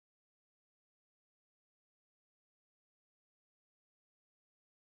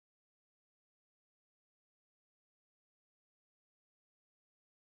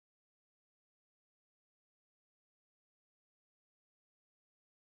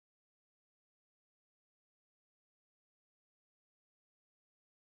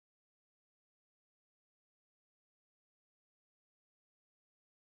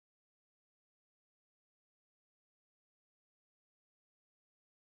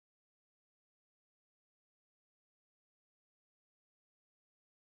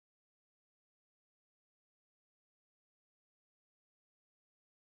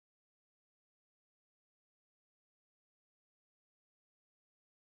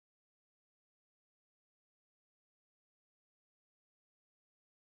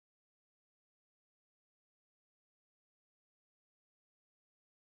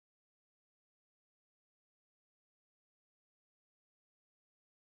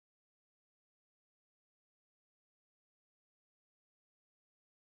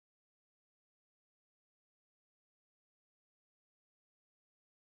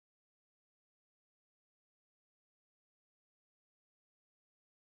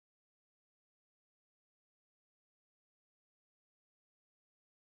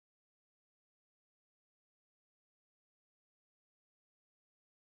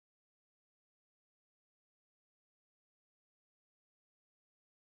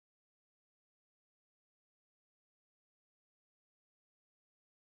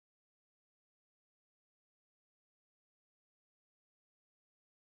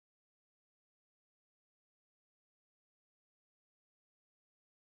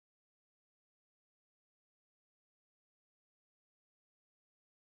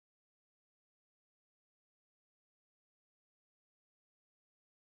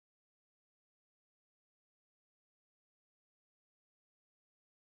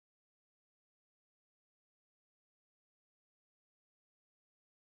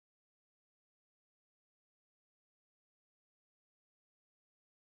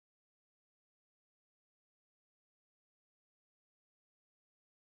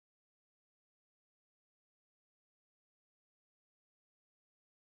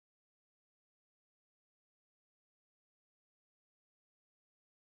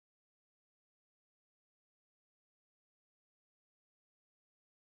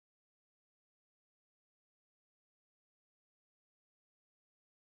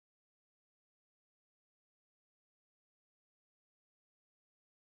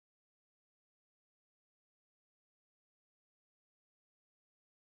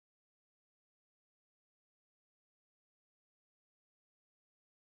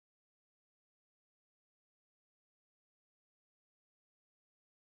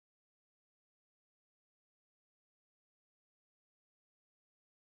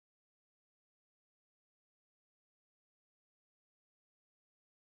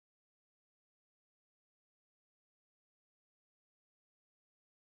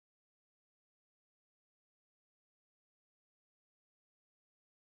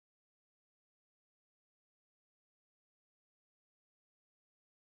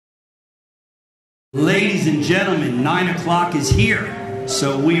Ladies and gentlemen, 9 o'clock is here,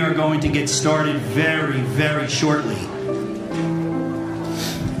 so we are going to get started very, very shortly.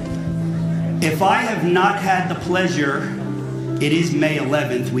 If I have not had the pleasure, it is May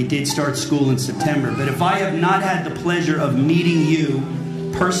 11th, we did start school in September, but if I have not had the pleasure of meeting you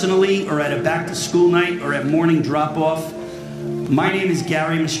personally or at a back-to-school night or at morning drop-off, my name is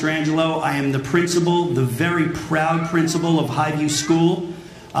Gary Mastrangelo. I am the principal, the very proud principal of Highview School.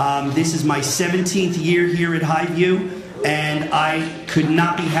 This is my 17th year here at Highview, and I could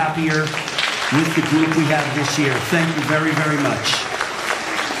not be happier with the group we have this year. Thank you very, very much.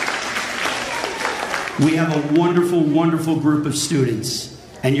 We have a wonderful, wonderful group of students,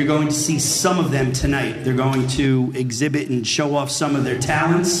 and you're going to see some of them tonight. They're going to exhibit and show off some of their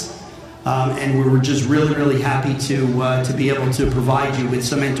talents, and we're just really, really happy to be able to provide you with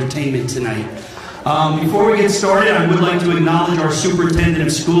some entertainment tonight. Before we get started, I would like to acknowledge our superintendent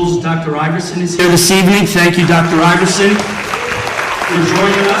of schools, Dr. Iverson, is here this evening. Thank you, Dr. Iverson, for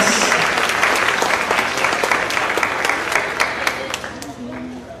joining us.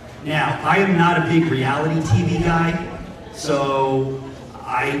 Now, I am not a big reality TV guy, so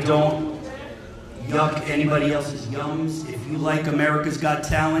I don't yuck anybody else's yums. If you like America's Got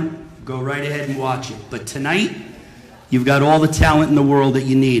Talent, go right ahead and watch it. But tonight, you've got all the talent in the world that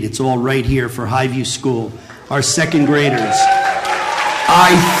you need. It's all right here for Highview School. Our second graders.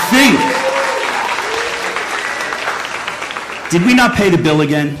 I think. Did we not pay the bill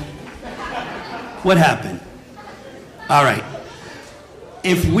again? What happened? All right.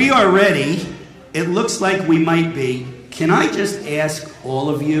 If we are ready, it looks like we might be. Can I just ask all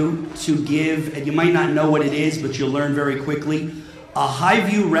of you to give, and you might not know what it is, but you'll learn very quickly, a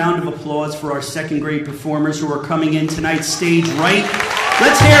Highview round of applause for our second grade performers who are coming in tonight's stage right.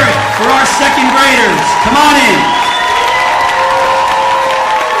 Let's hear it for our second graders. Come on in.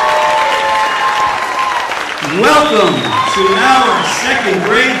 Welcome to our second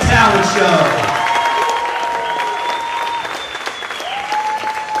grade talent show.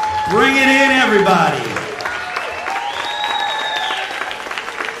 Bring it in, everybody.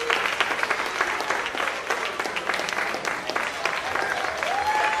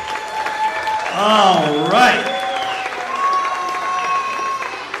 All right.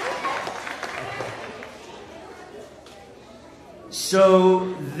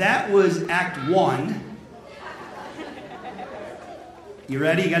 So that was Act 1. You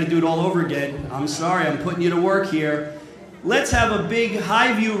ready? You got to do it all over again. I'm sorry, I'm putting you to work here. Let's have a big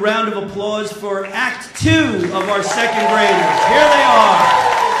Highview round of applause for Act 2 of our second graders. Here they are.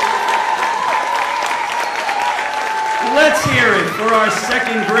 Let's hear it for our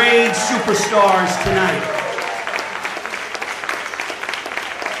second grade superstars tonight.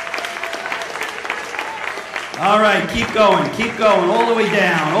 All right, keep going, all the way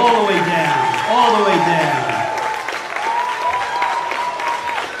down, all the way down, all the way down.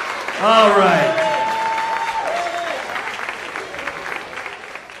 All right.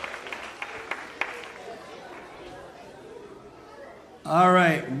 All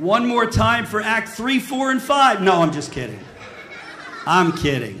right, one more time for Act 3, 4, and 5. No, I'm just kidding. I'm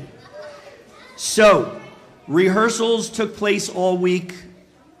kidding. So, rehearsals took place all week.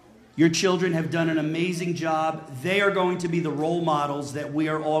 Your children have done an amazing job. They are going to be the role models that we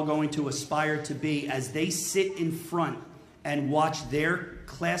are all going to aspire to be as they sit in front and watch their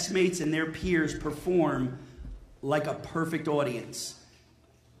classmates and their peers perform like a perfect audience.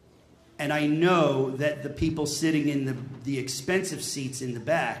 And I know that the people sitting in the expensive seats in the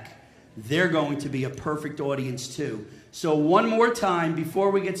back, they're going to be a perfect audience too. So one more time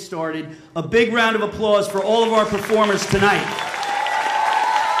before we get started, a big round of applause for all of our performers tonight.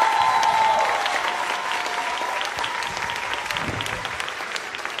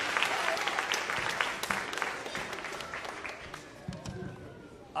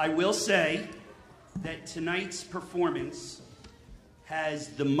 I will say that tonight's performance has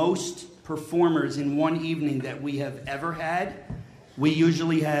the most performers in one evening that we have ever had. We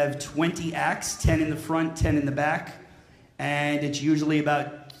usually have 20 acts, 10 in the front, 10 in the back, and it's usually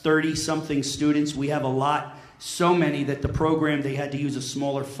about 30-something students. We have a lot, so many that the program, they had to use a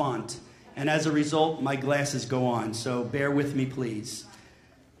smaller font. And as a result, my glasses go on, so bear with me, please.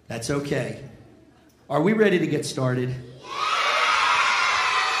 That's okay. Are we ready to get started?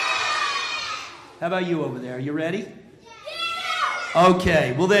 How about you over there? Are you ready?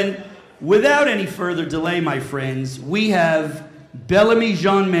 Okay, well then, without any further delay, my friends, we have Bellamy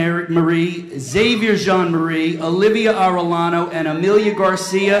Jean-Marie, Xavier Jean-Marie, Olivia Arellano, and Amelia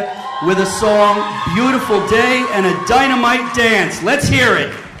Garcia with a song, Beautiful Day and a Dynamite Dance. Let's hear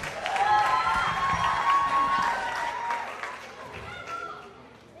it.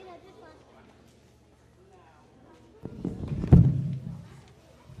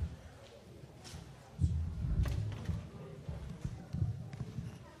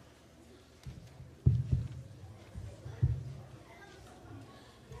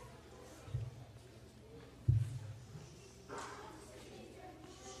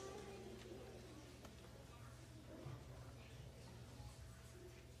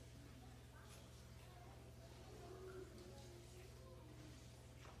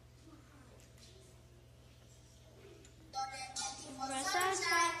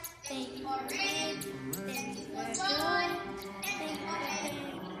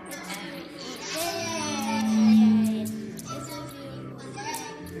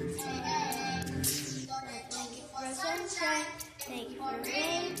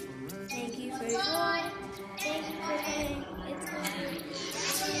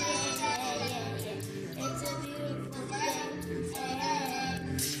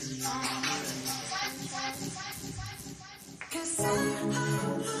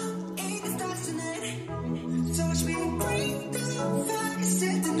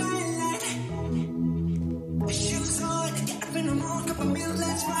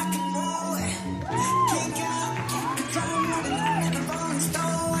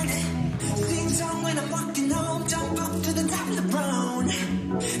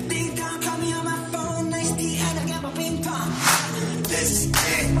 Ding dong, call me on my phone, nice tea, and I got my ping pong. This is it,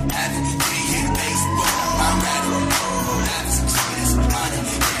 having we hit baseball, I'm ready. Having some sweet as money,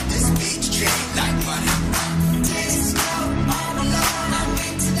 yeah, this beach treat like money. This is go all alone, I'm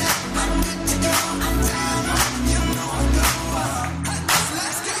into that, I'm good to go, I'm down, you know I'm going.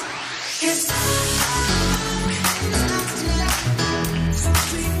 Let's go. It's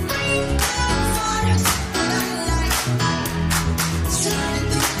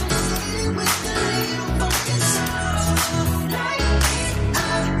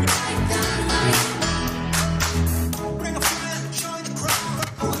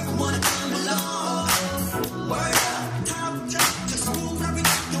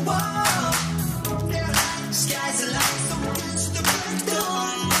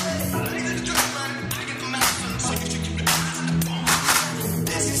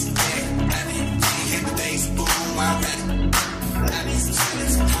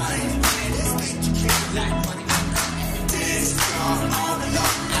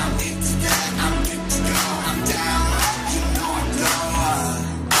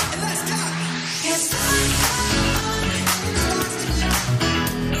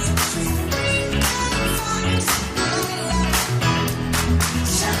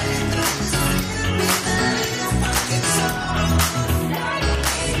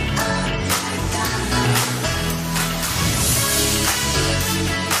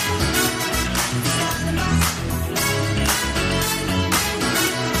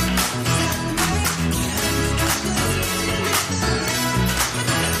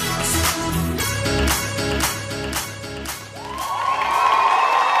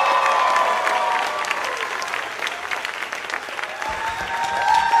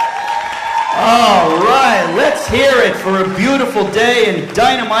All right, let's hear it for a beautiful day in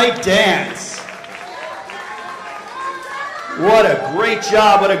Dynamite Dance. What a great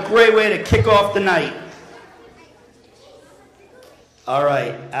job, what a great way to kick off the night. All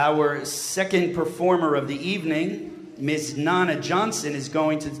right, our second performer of the evening, Ms. Nana Johnson, is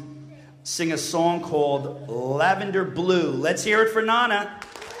going to sing a song called Lavender Blue. Let's hear it for Nana.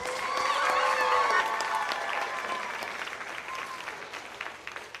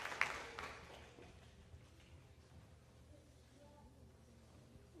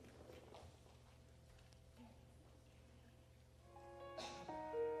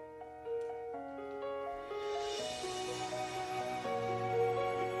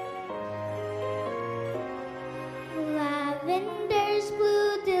 Lavender's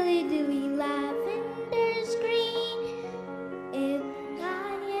blue, dilly dilly, lavender's green. If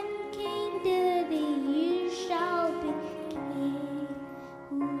I am king, dilly dilly, you shall be king.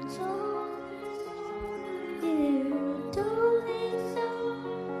 Who told me so? Dilly, who told me so?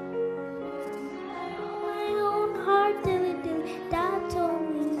 My own heart, dilly dilly, that told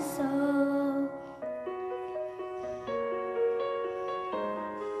me so.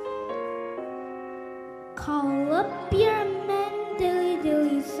 Call up your men, dilly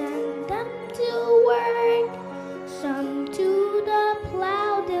dilly, send them to work. Some to the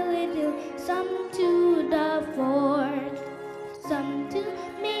plow, dilly dilly, some to the fork. Some to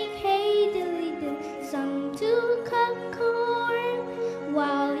make hay, dilly dilly, some to cut corn.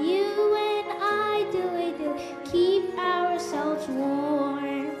 While you and I, dilly dilly, keep ourselves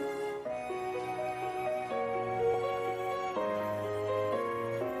warm.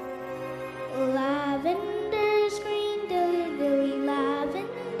 Lavender's green, dilly dilly,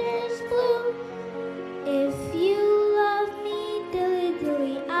 lavender's blue. If you love me, dilly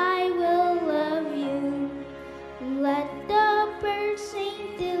dilly, I will love you. Let the birds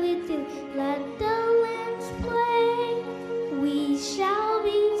sing, dilly dilly, let the lambs play. We shall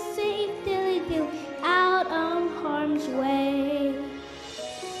be safe, dilly dilly, out of harm's way.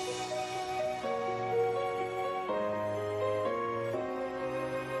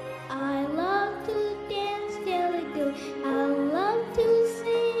 I love to dance, dilly dilly, I love to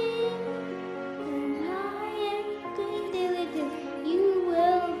sing. When I am queen, dilly dilly, you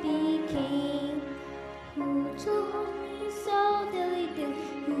will be king. Who told me so, dilly dilly,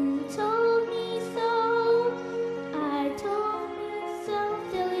 who told me so? I told me so,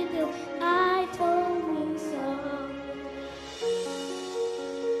 dilly dilly, I told me so.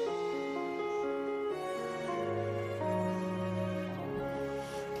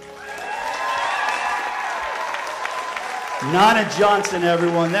 Nana Johnson,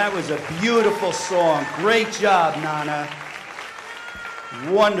 everyone. That was a beautiful song. Great job, Nana.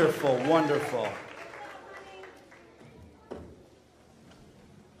 Wonderful, wonderful.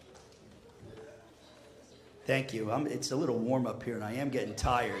 Thank you. It's a little warm up here, and I am getting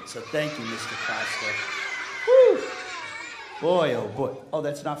tired, so thank you, Mr. Costa. Woo! Boy, oh boy. Oh,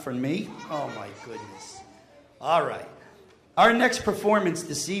 that's not for me? Oh my goodness. All right. Our next performance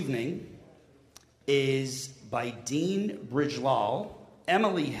this evening is by Dean Bridgelal,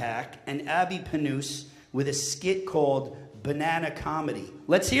 Emily Hack, and Abby Panus with a skit called Banana Comedy.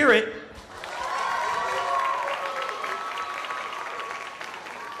 Let's hear it.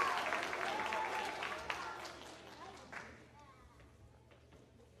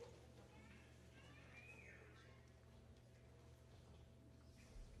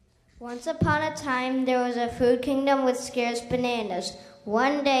 Once upon a time, there was a food kingdom with scarce bananas.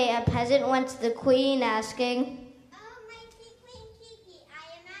 One day, a peasant went to the queen asking, "Oh, mighty Queen Kiki,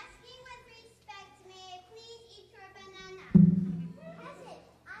 I am asking with respect, may I please eat your banana?" "Peasant,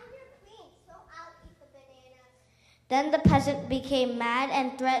 I'm your queen, so I'll eat the banana." Then the peasant became mad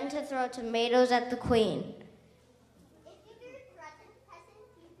and threatened to throw tomatoes at the queen. "If you do threaten, peasant,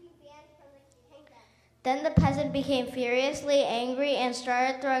 you'll be banned from the kingdom." Then the peasant became furiously angry and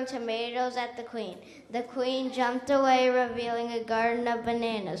started throwing tomatoes at the queen. The queen jumped away, revealing a garden of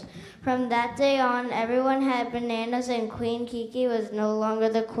bananas. From that day on, everyone had bananas, and Queen Kiki was no longer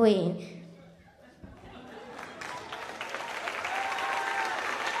the queen.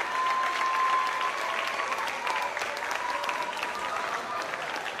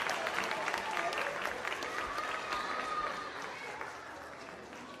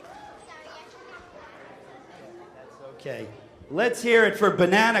 Okay, let's hear it for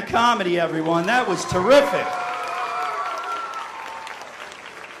Banana Comedy, everyone. That was terrific.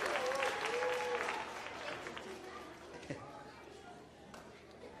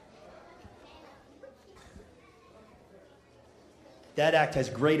 That act has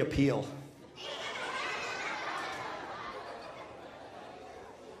great appeal.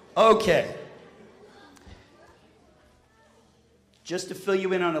 Okay. Just to fill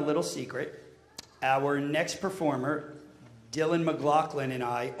you in on a little secret, our next performer, Dylan McLaughlin, and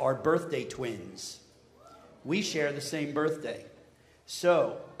I are birthday twins. We share the same birthday.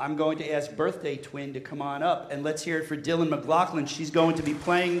 So I'm going to ask birthday twin to come on up, and let's hear it for Dylan McLaughlin. She's going to be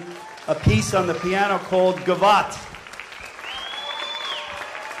playing a piece on the piano called Gavat.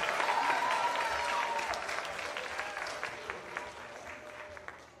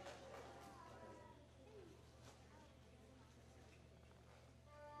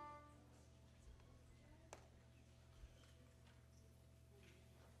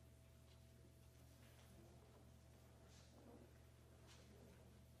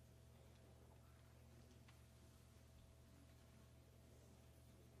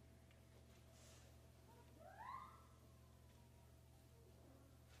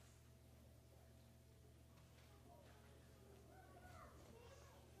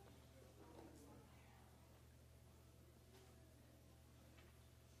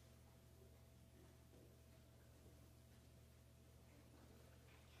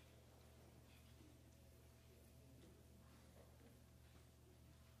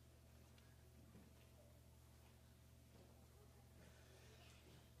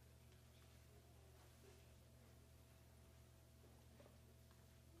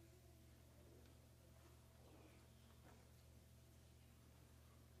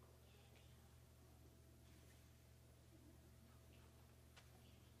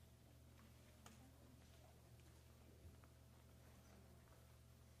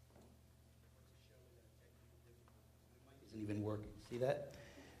 Isn't even working. See that?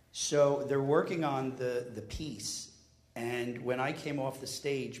 So they're working on the piece, and when I came off the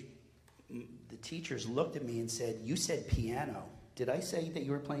stage, the teachers looked at me and said, "You said piano. Did I say that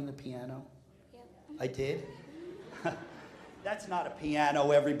you were playing the piano?" Yep. I did? That's not a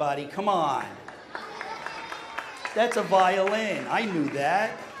piano, everybody. Come on. That's a violin. I knew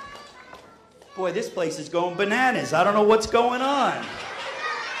that. Boy, this place is going bananas. I don't know what's going on.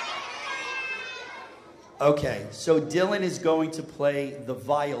 Okay, so Dylan is going to play the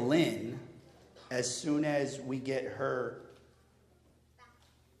violin as soon as we get her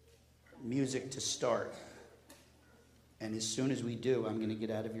music to start. And as soon as we do, I'm going to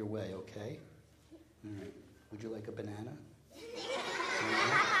get out of your way, okay? All right. Would you like a banana?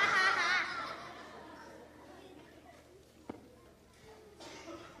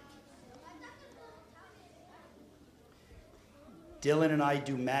 Dylan and I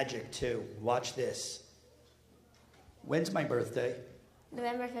do magic too. Watch this. When's my birthday?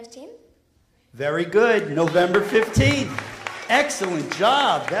 November 15th? Very good. November 15th. Excellent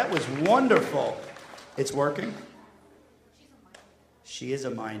job. That was wonderful. It's working? She is a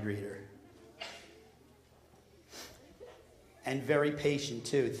mind reader. And very patient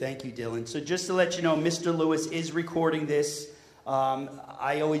too. Thank you, Dylan. So just to let you know, Mr. Lewis is recording this.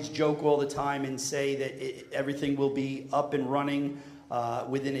 I always joke all the time and say that everything will be up and running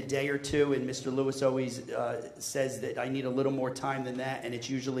within a day or two, and Mr. Lewis always says that I need a little more time than that, and it's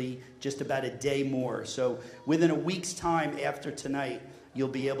usually just about a day more. So within a week's time after tonight, you'll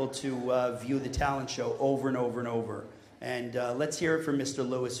be able to view the talent show over and over and over. And let's hear it from Mr.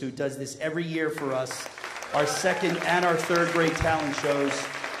 Lewis, who does this every year for us, our second and our third grade talent shows.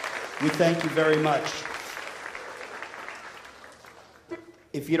 We thank you very much.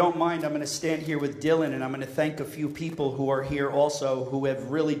 If you don't mind, I'm going to stand here with Dylan, and I'm going to thank a few people who are here also who have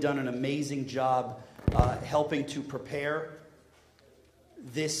really done an amazing job helping to prepare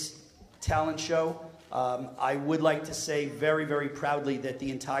this talent show. I would like to say very, very proudly that the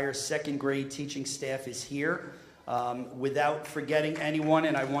entire second grade teaching staff is here. Without forgetting anyone,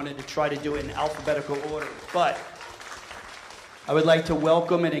 and I wanted to try to do it in alphabetical order, but I would like to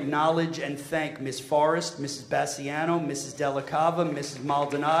welcome and acknowledge and thank Ms. Forrest, Mrs. Bassiano, Mrs. Della Cava, Mrs.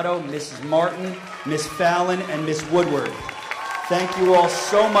 Maldonado, Mrs. Martin, Ms. Fallon, and Ms. Woodward. Thank you all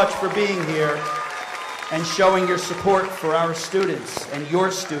so much for being here and showing your support for our students and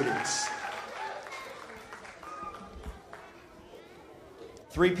your students.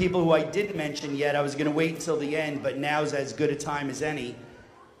 Three people who I didn't mention yet, I was going to wait until the end, but now's as good a time as any,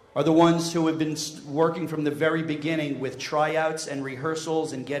 are the ones who have been working from the very beginning with tryouts and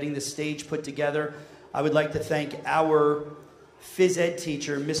rehearsals and getting the stage put together. I would like to thank our phys ed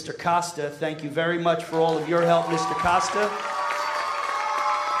teacher, Mr. Costa. Thank you very much for all of your help, Mr. Costa.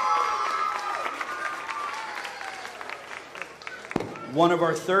 One of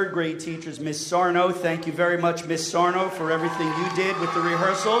our third grade teachers, Ms. Sarno. Thank you very much, Ms. Sarno, for everything you did with the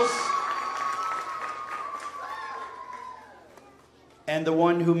rehearsals. And the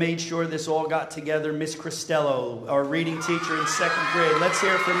one who made sure this all got together, Miss Cristello, our reading teacher in second grade. Let's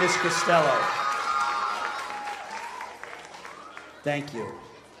hear it from Miss Cristello. Thank you.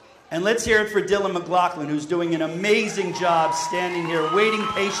 And let's hear it for Dylan McLaughlin, who's doing an amazing job standing here waiting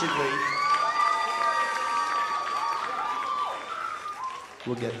patiently.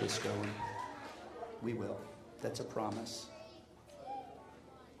 We'll get this going. We will. That's a promise.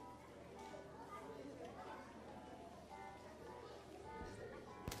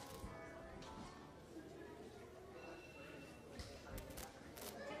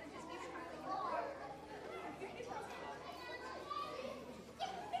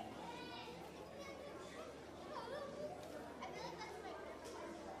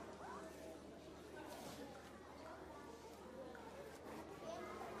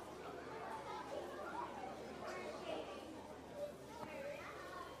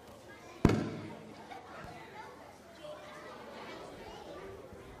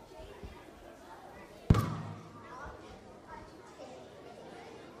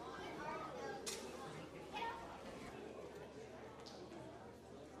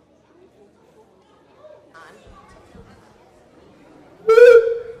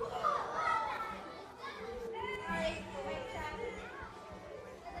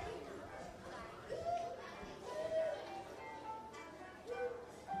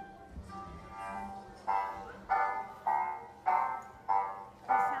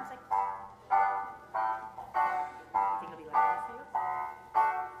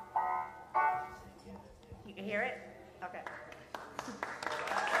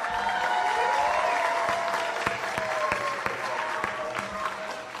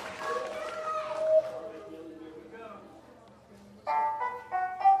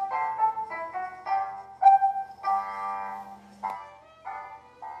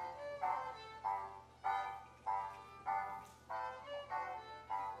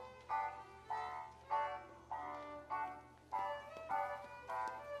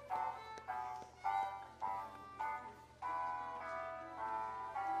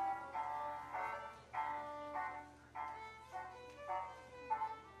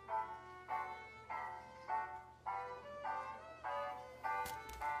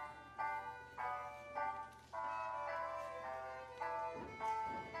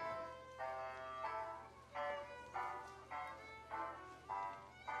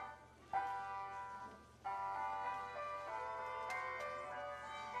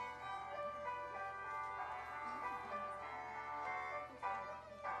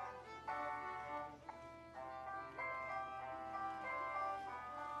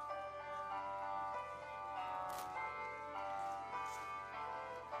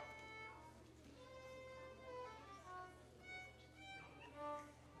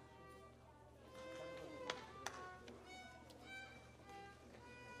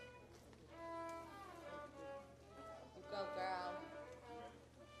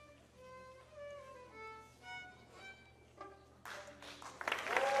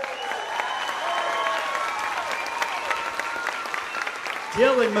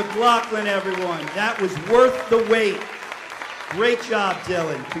 Dylan McLaughlin, everyone. That was worth the wait. Great job,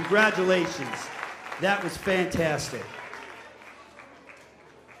 Dylan. Congratulations. That was fantastic.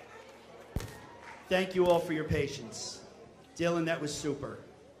 Thank you all for your patience. Dylan, that was super.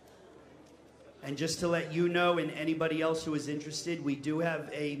 And just to let you know, and anybody else who is interested, we do have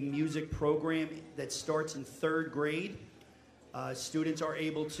a music program that starts in 3rd grade. Students are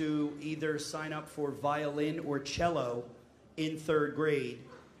able to either sign up for violin or cello in 3rd grade,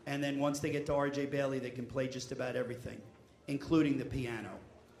 and then once they get to R.J. Bailey, they can play just about everything, including the piano.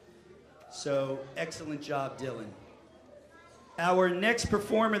 So, excellent job, Dylan. Our next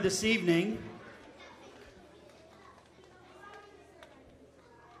performer this evening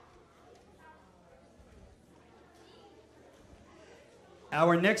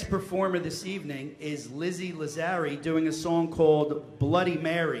is Lizzie Lazari doing a song called Bloody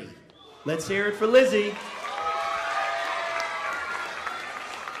Mary. Let's hear it for Lizzie.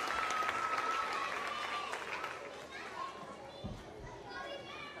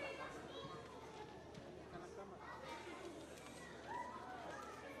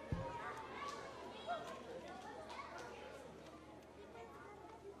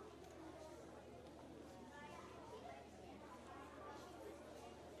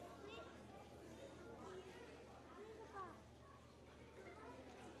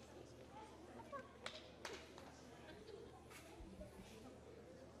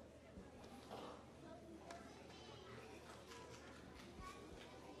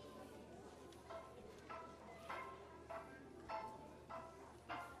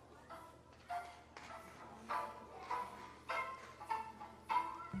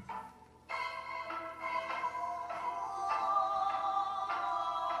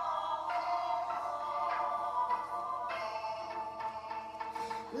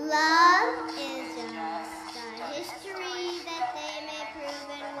 Love is just a history that they may prove,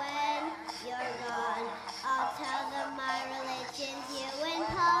 and when you're gone, I'll tell them my religion's you, and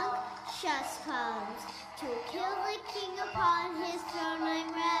punk just comes to kill the king upon his throne.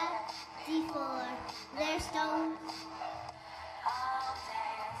 I'm ready for their stones.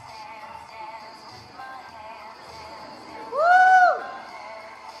 Woo!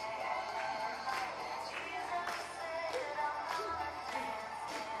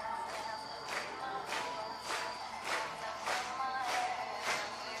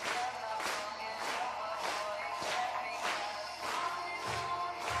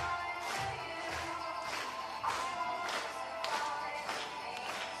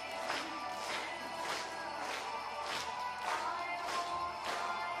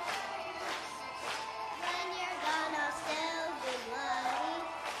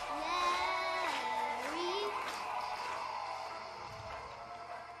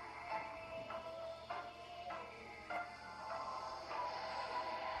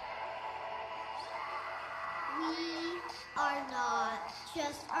 Are not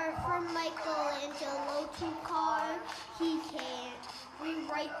just art from Michelangelo to carve. He can't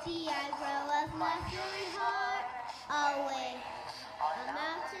rewrite the aggro of my Philly heart. Away, the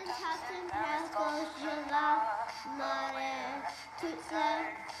mountain tops and paths goes July, Mare, Tutsa.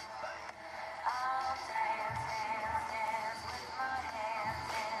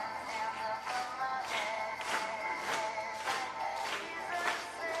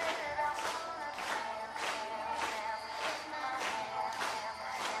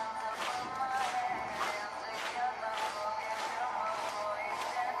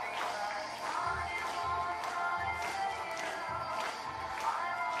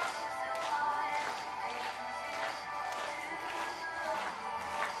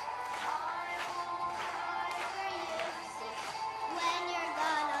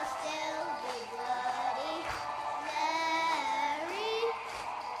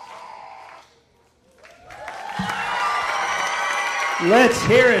 Let's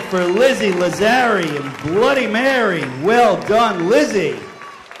hear it for Lizzie Lazari and Bloody Mary. Well done, Lizzie.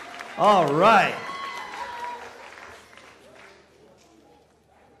 All right.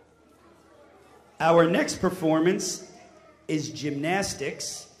 Our next performance is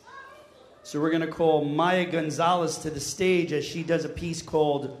gymnastics. So we're going to call Maya Gonzalez to the stage as she does a piece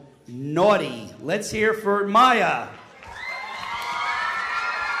called Naughty. Let's hear for Maya.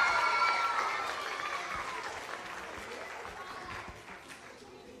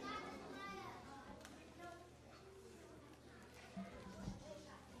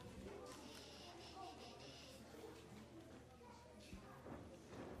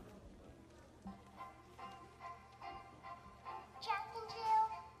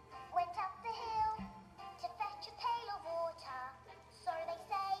 So they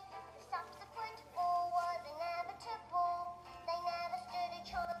say, subsequent forward and never to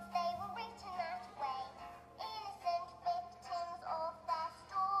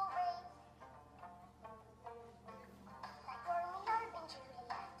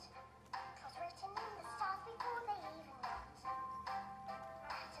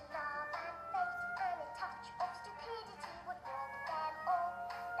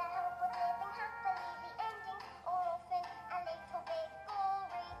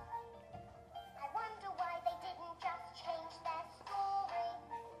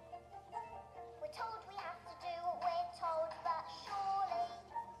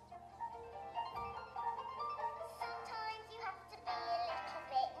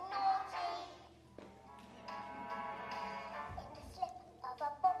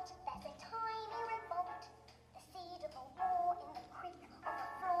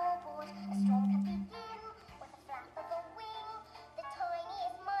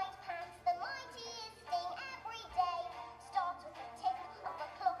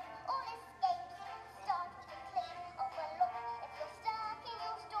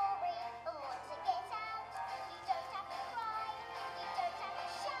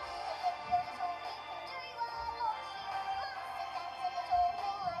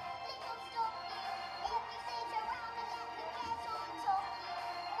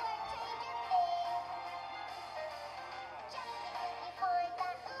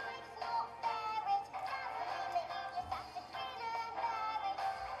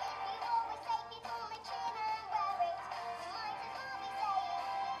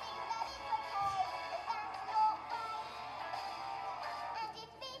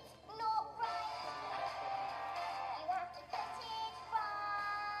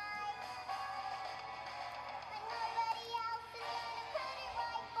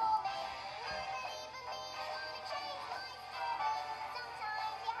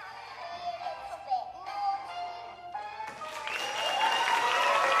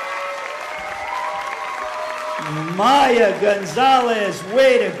Maya Gonzalez,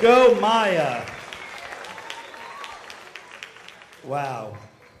 way to go, Maya. Wow.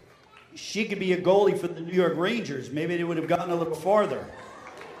 She could be a goalie for the New York Rangers. Maybe they would have gotten a little farther.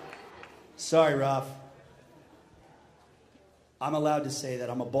 Sorry, Ralph. I'm allowed to say that.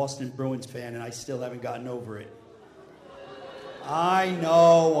 I'm a Boston Bruins fan, and I still haven't gotten over it. I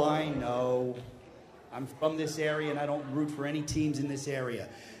know. I'm from this area, and I don't root for any teams in this area.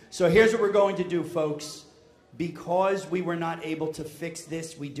 So here's what we're going to do, folks. Because we were not able to fix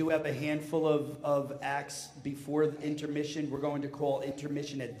this, we do have a handful of acts before the intermission. We're going to call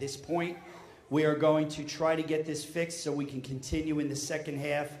intermission at this point. We are going to try to get this fixed so we can continue in the second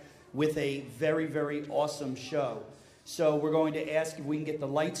half with a very, very awesome show. So we're going to ask if we can get the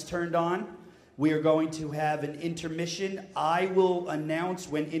lights turned on. We are going to have an intermission. I will announce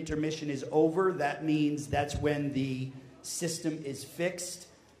when intermission is over. That means that's when the system is fixed.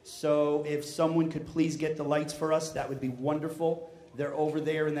 So if someone could please get the lights for us, that would be wonderful. They're over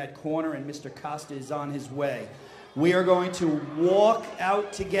there in that corner, and Mr. Costa is on his way. We are going to walk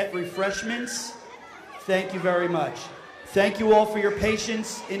out to get refreshments. Thank you very much. Thank you all for your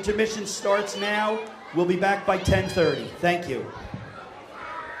patience. Intermission starts now. We'll be back by 10:30. Thank you.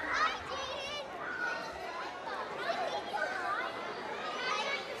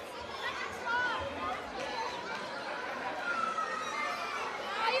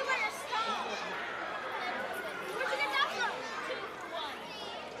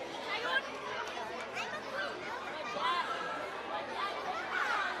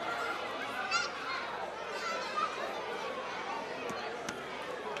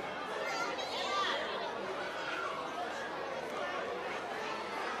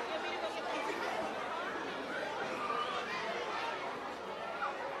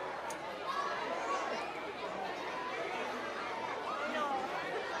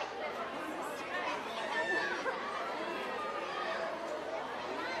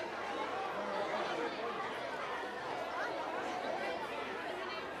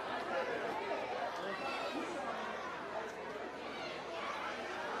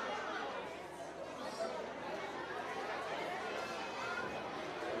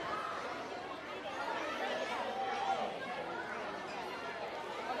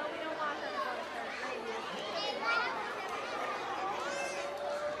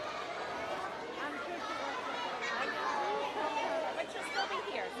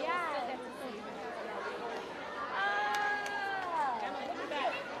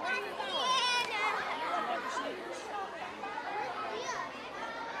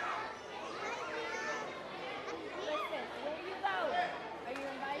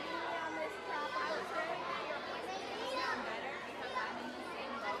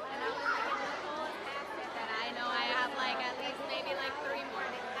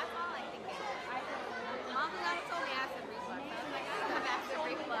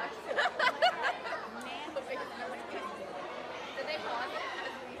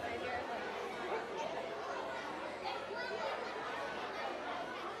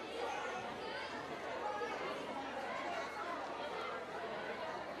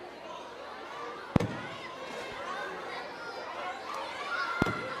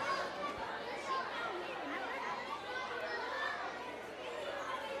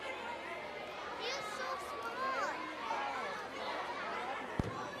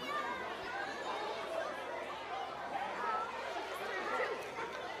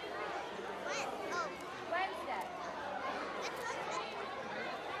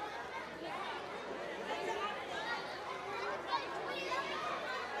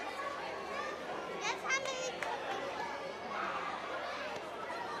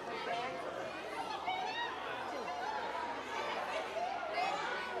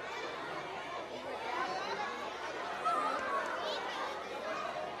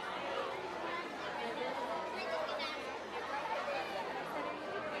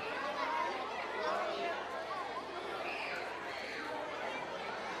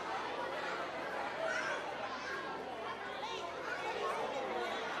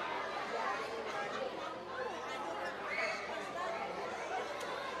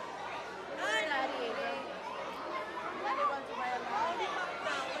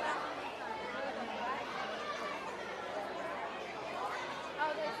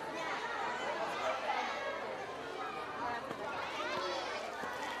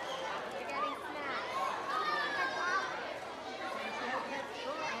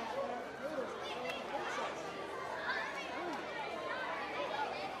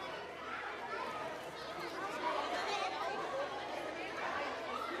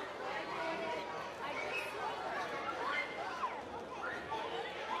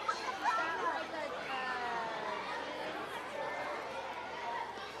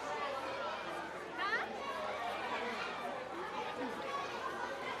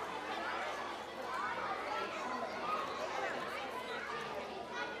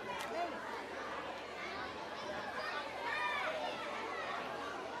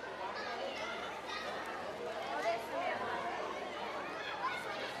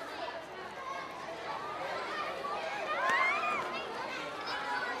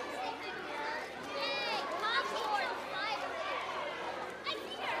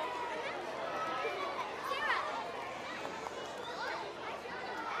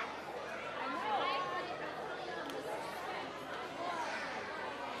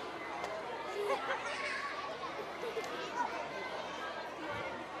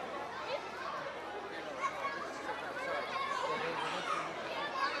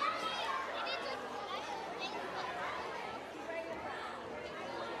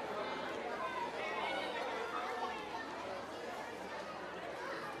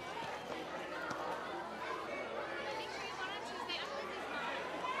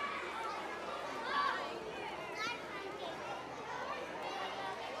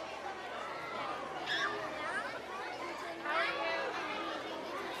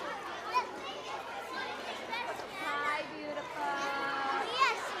 Hi, beautiful.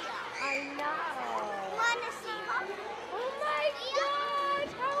 Yes. I know. Wanna see her? Oh my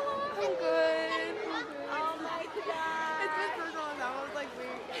gosh, how are you? I'm good. Oh my gosh. It's been so long. I was like,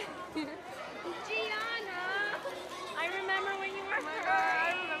 wait. Gianna, I remember when you were Oh my God,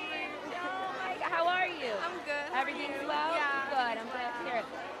 I remember you. Oh my God, how are you? I'm good. How are Everything's you? well? Yeah. Good, I'm glad to hear it.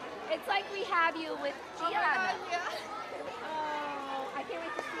 It's like we have you with Oh my Gianna. God, yeah. Oh, I can't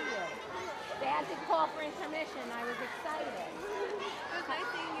wait to see you. They had to call for intermission. I was excited. It was nice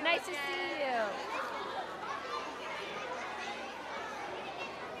seeing you. Nice to again. see you.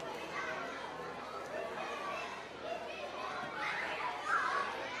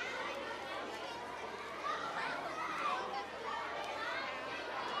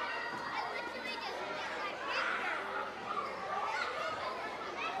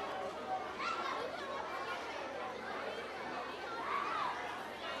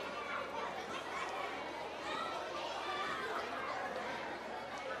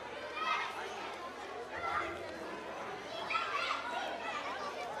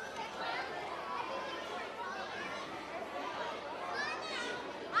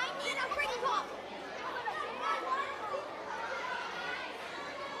 I need a pretty book.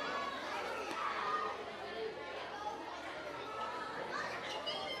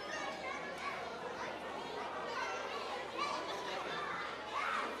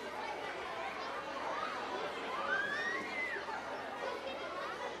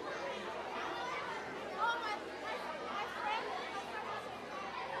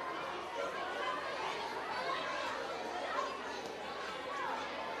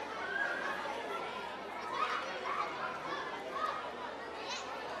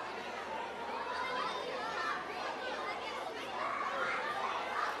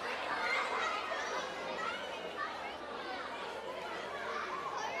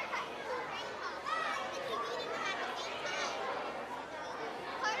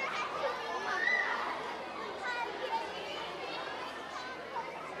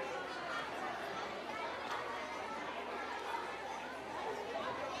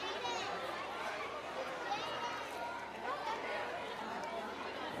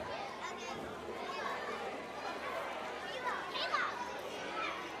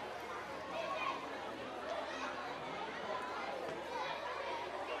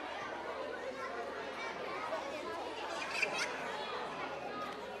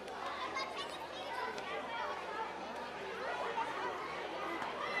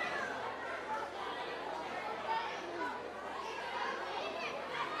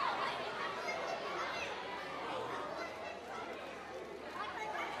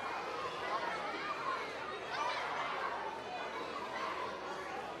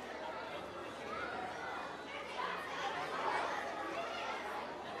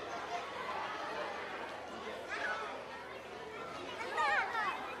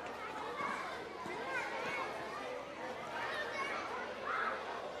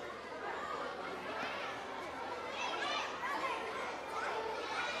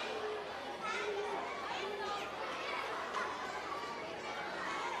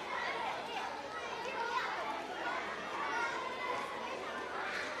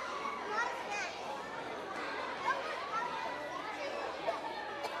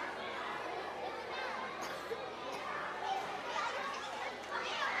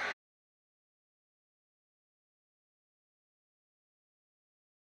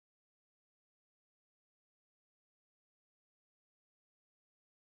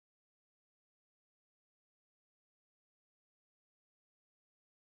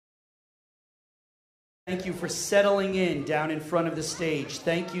 Thank you for settling in down in front of the stage.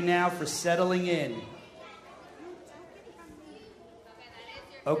 Thank you now for settling in.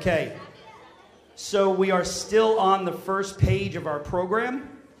 Okay, so we are still on the first page of our program,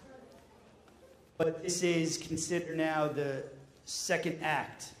 but this is considered now the second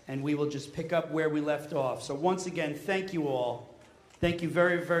act, and we will just pick up where we left off. So once again, thank you all. Thank you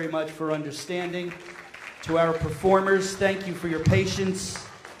very, very much for understanding. To our performers, thank you for your patience.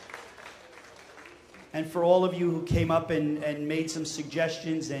 And for all of you who came up and made some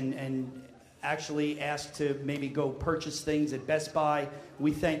suggestions and actually asked to maybe go purchase things at Best Buy.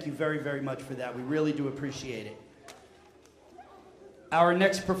 We thank you very, very much for that. We really do appreciate it. Our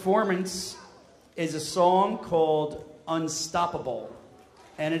next performance is a song called Unstoppable,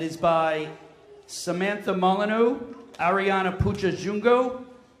 and it is by Samantha Molyneux, Ariana Pucha Jungo.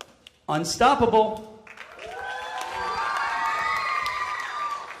 Unstoppable.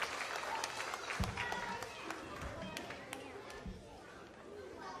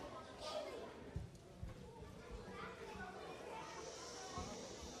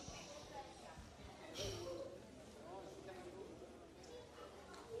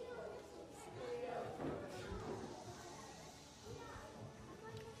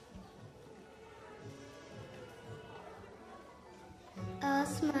 All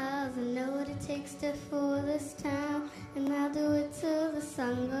smiles, I know what it takes to fool this town, and I'll do it till the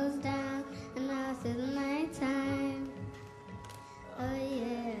sun goes down, and I'll till the night time. Oh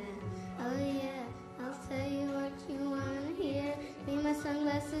yeah, I'll tell you what you wanna hear. Leave my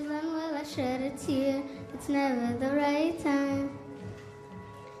sunglasses on while I shed a tear. It's never the right time.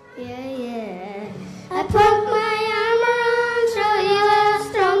 Yeah. I put my armor on, show you how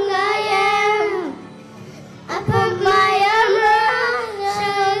strong I am. I put my armor on,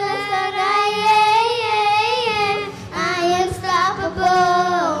 show you how strong I am. I am unstoppable.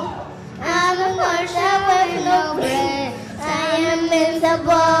 I'm a marshal with no break. I am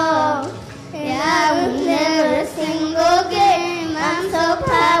invincible. Yeah, I will never a single game. I'm so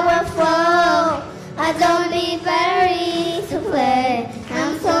powerful. I don't need batteries to play.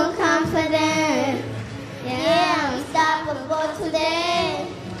 I'm so confident. Yeah, I'm unstoppable today.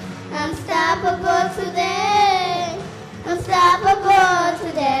 Unstoppable today. Unstoppable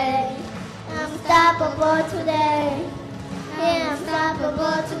today. Unstoppable today. Yeah,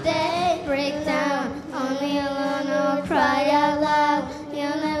 unstoppable today. Break down, only alone or cry out loud.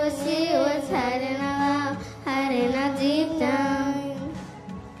 You'll never see what's hiding out loud, hiding out deep down.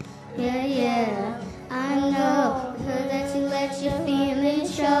 Yeah, I know. Heard that you let your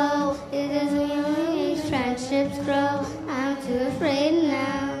feelings show. It is when you friendships grow. I'm too afraid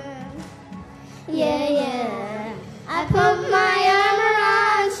now. Yeah. I put my armor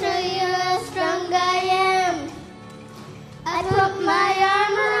on, show you how strong I am. I put my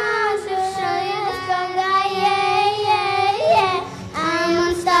armor on, show you how strong I am. Yeah. I'm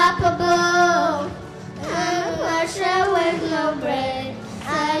unstoppable. I'm a marshal with no break.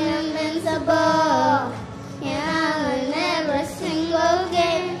 I'm invincible. Yeah, I win every single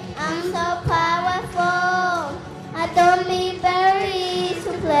game. I'm so powerful. I don't need berries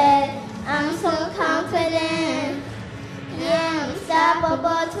to play. I'm so confident. Yeah, I'm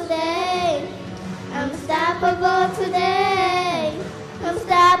unstoppable today. I'm unstoppable today. I'm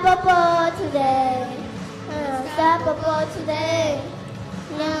unstoppable today. I'm unstoppable today.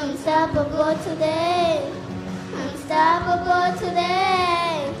 Yeah, I'm unstoppable today. I'm unstoppable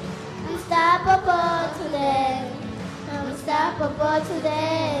today. I'm unstoppable today. I'm unstoppable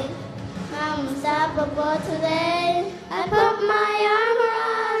today. I'm unstoppable today. I put my armor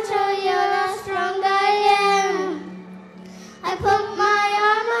on, show you how strong I am. I put my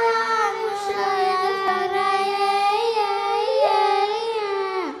armor on, show you how strong I am.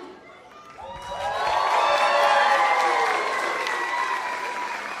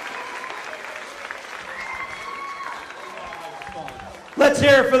 Let's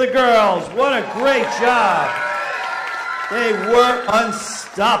hear it for the girls. What a great job. They were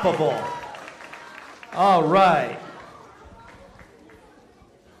unstoppable. All right.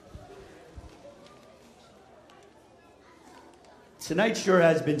 Tonight sure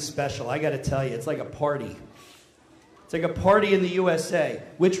has been special. I got to tell you, it's like a party. It's like a party in the USA.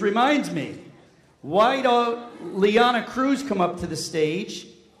 Which reminds me, why don't Liana Cruz come up to the stage?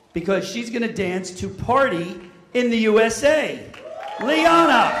 Because she's going to dance to Party in the USA.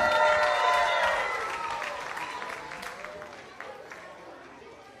 Liana!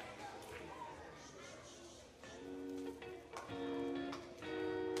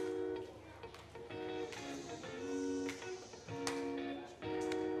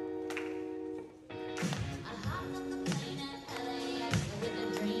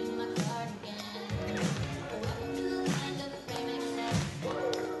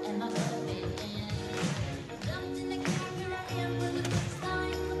 And my love it in. Jumped in the cab, here I am with a good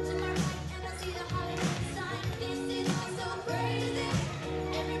sign.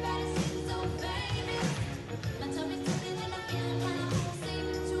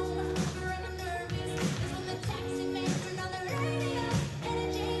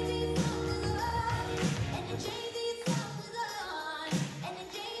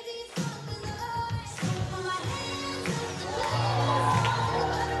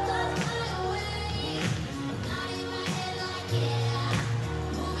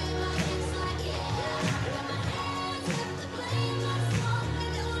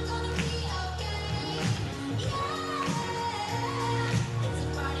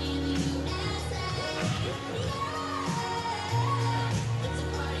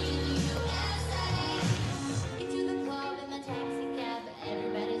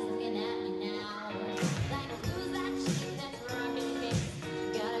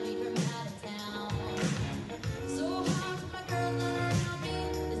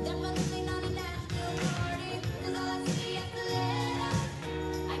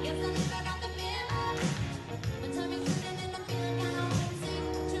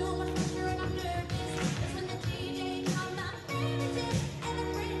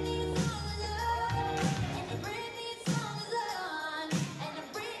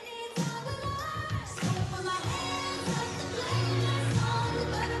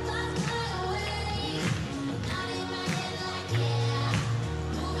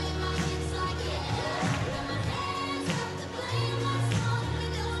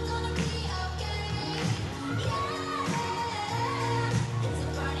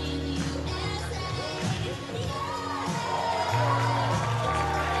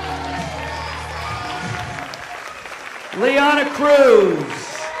 Liana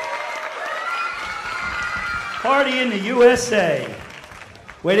Cruz. Party in the USA.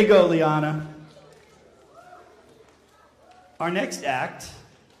 Way to go, Liana. Our next act,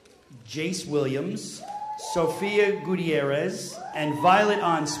 Jace Williams, Sophia Gutierrez, and Violet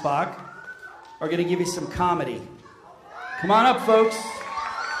Onspach are going to give you some comedy. Come on up, folks.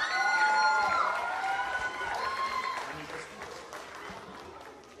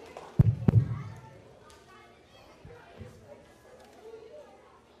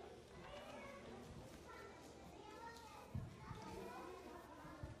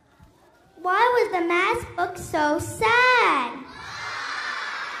 Why was the math book so sad?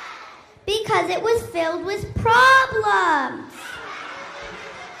 Because it was filled with problems.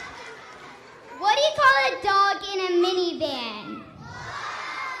 What do you call a dog in a minivan?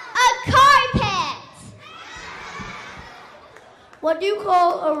 A carpet. What do you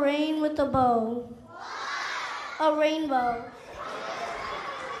call a rain with a bow? A rainbow.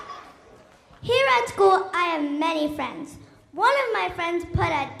 Here at school, I have many friends. One of my friends put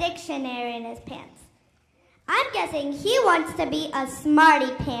a dictionary in his pants. I'm guessing he wants to be a smarty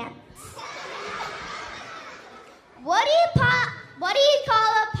pants. What do you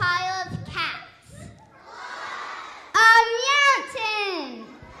call a pile of cats? A mountain.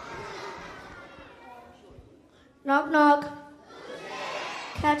 Knock, knock.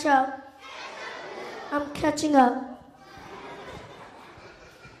 Catch up. I'm catching up.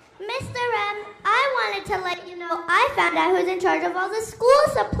 Mr. M, I wanted to let you know I found out who's in charge of all the school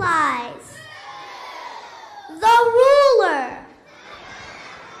supplies. The ruler.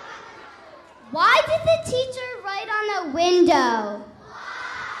 Why did the teacher write on the window?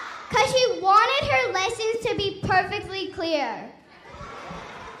 Because she wanted her lessons to be perfectly clear.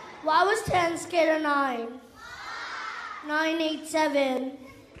 Why was 10 scared of 9? 9, 8, 7.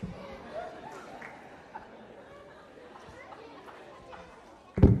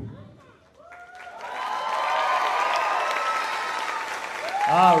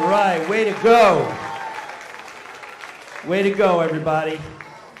 All right, way to go. Way to go, everybody.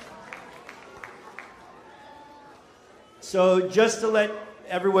 So just to let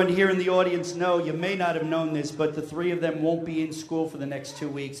everyone here in the audience know, you may not have known this, but the three of them won't be in school for the next 2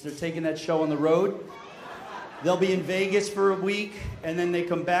 weeks. They're taking that show on the road. They'll be in Vegas for a week, and then they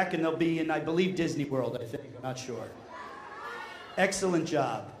come back and they'll be in, I believe, Disney World, I think. I'm not sure. Excellent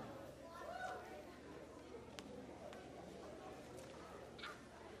job.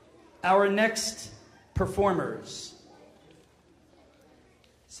 Our next performers.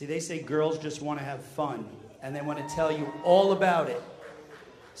 See, they say girls just want to have fun, and they want to tell you all about it.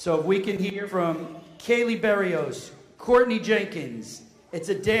 So if we can hear from Kaylee Berrios, Courtney Jenkins, it's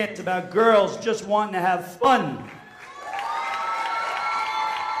a dance about girls just wanting to have fun.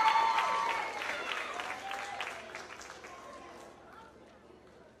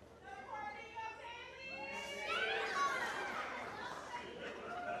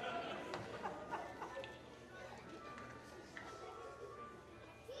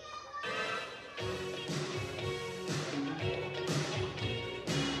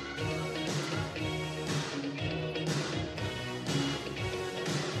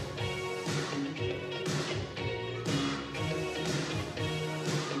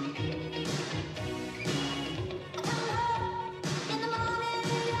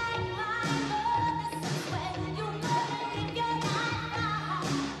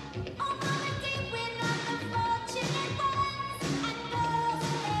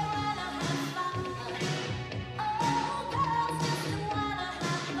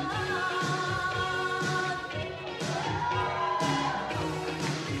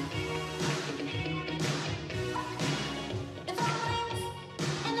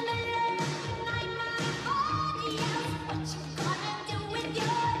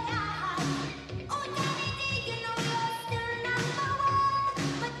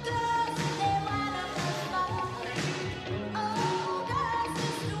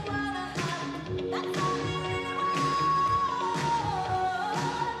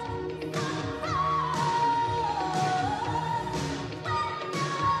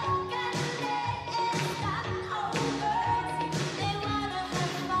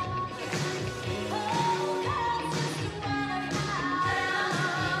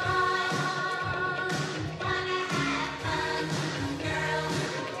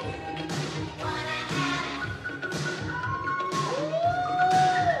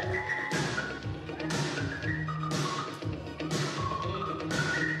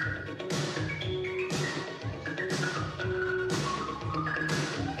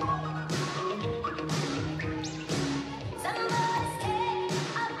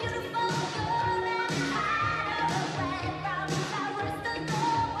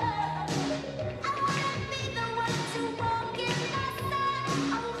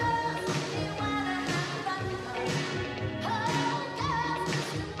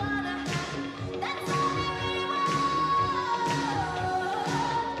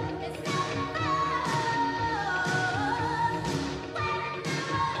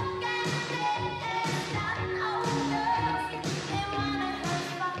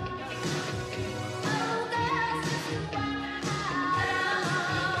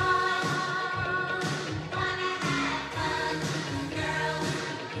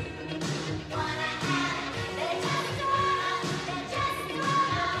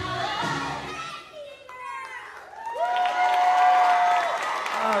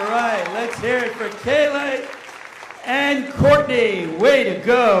 hear it for Kayla and Courtney. Way to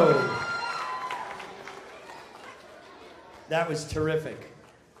go. That was terrific.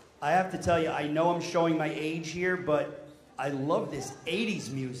 I have to tell you, I know I'm showing my age here, but I love this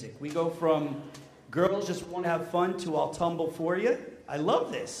 80s music. We go from girls just want to have fun to I'll tumble for you. I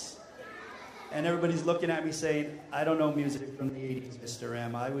love this. And everybody's looking at me saying, I don't know music from the 80s, Mr.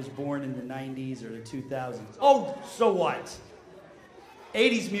 M. I was born in the 90s or the 2000s. Oh, so what?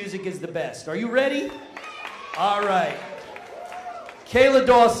 80s music is the best. Are you ready? All right. Kayla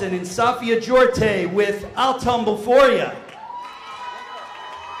Dawson and Safia Jorte with I'll Tumble For Ya.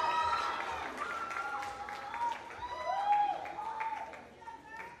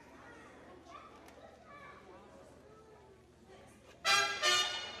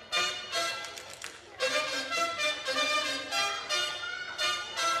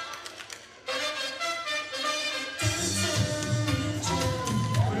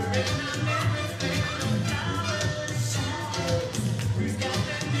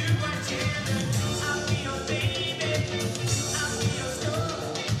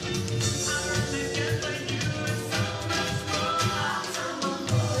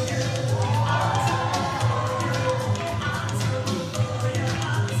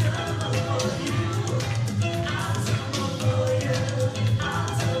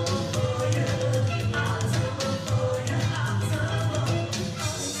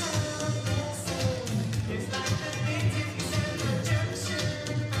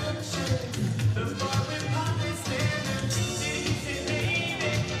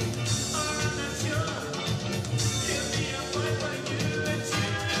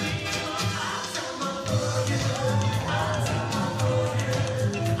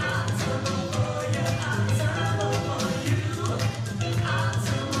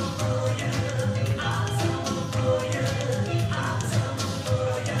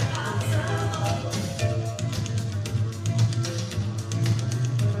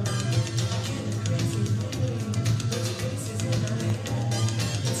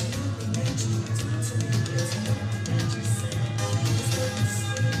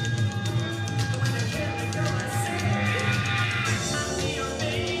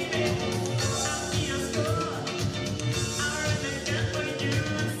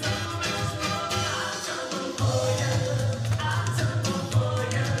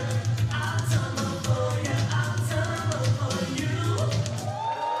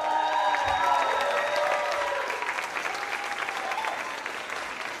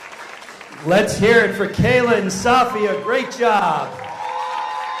 Let's hear it for Kayla and Safia. Great job.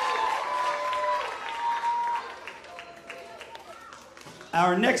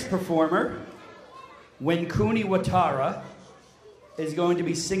 Our next performer, Wenkuni Watara, is going to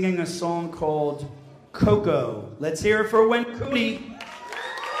be singing a song called Coco. Let's hear it for Wenkuni.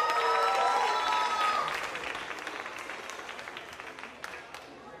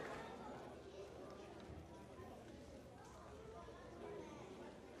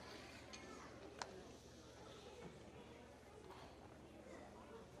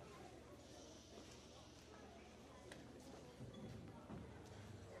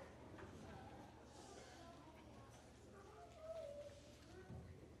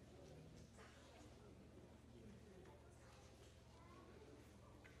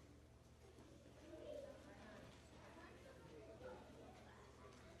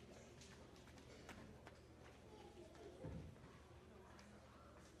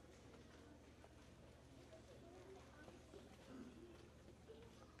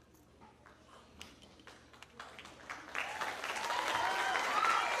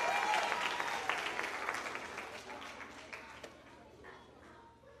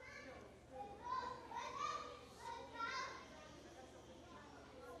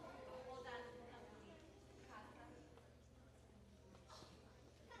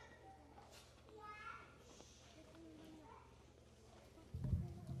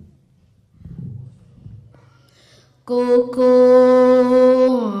 Coco,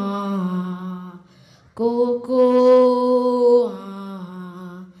 Coco,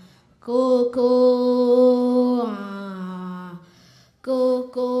 Coco,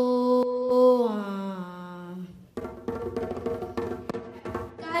 Coco.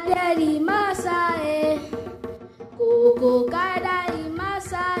 Kadari masae, Coco kadari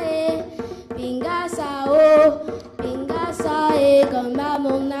masae, pingasa e kama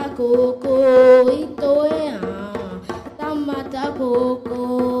mona Coco itoe. Mata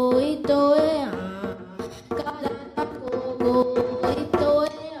Coco itoe Kalata Coco itoe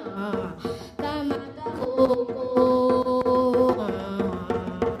Kamata Coco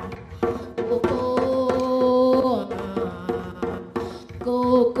Coco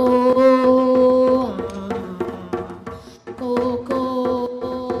Coco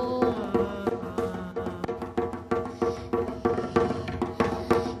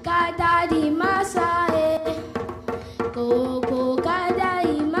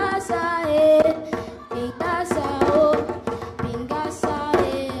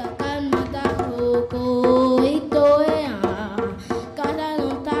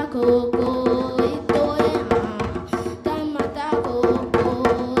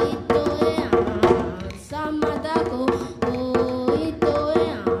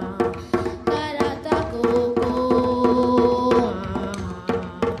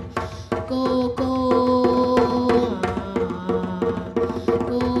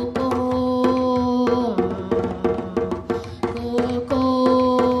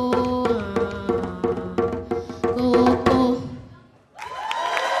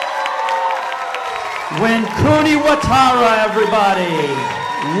Cooney Watara, everybody.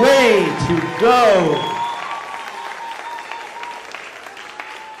 Way to go.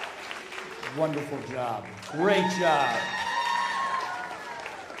 Wonderful job. Great job.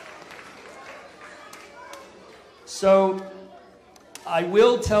 So, I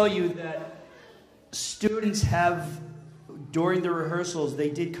will tell you that students have, during the rehearsals, they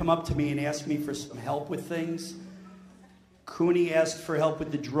did come up to me and ask me for some help with things. Cooney asked for help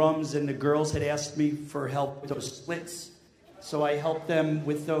with the drums, and the girls had asked me for help with those splits. So I helped them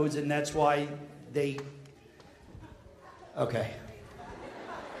with those, and that's why they... Okay.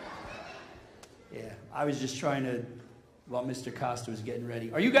 Yeah, I was just trying to, while Mr. Costa was getting ready.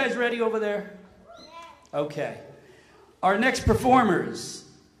 Are you guys ready over there? Okay. Our next performers,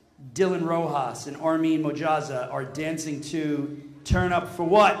 Dylan Rojas and Armin Mojaza, are dancing to Turn Up for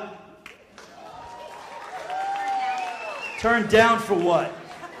What? Turn Down for What?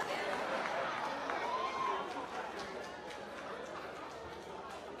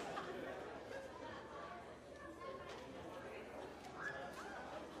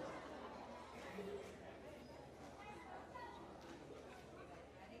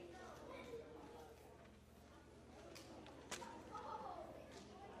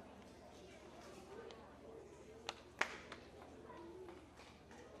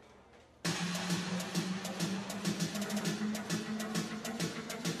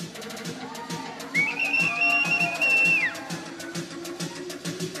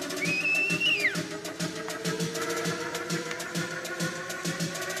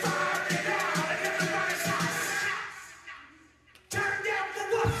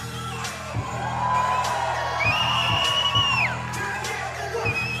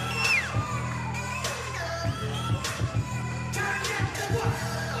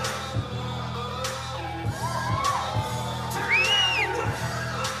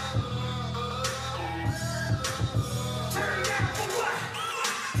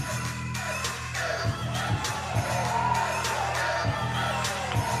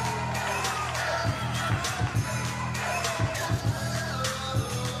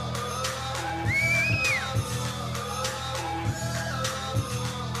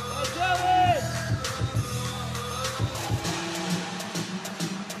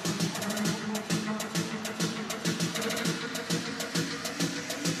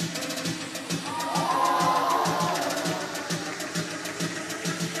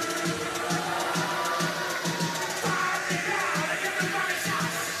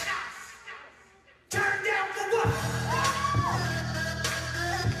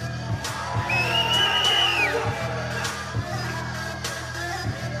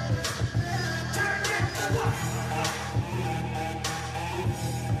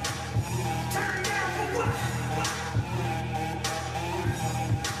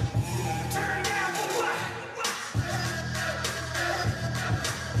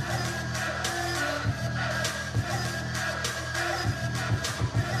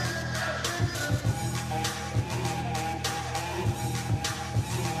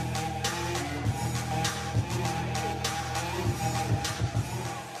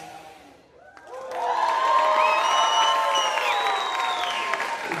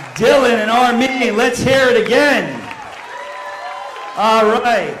 Dylan and Armin, let's hear it again. All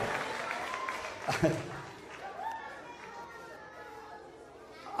right.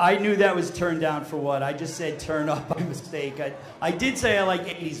 I knew that was Turn Down for What. I just said turn up by mistake. I did say I like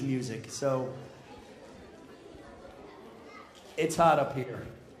 80s music, so it's hot up here.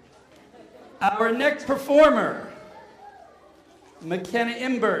 Our next performer, McKenna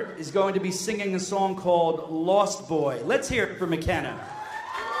Imbert, is going to be singing a song called Lost Boy. Let's hear it for McKenna.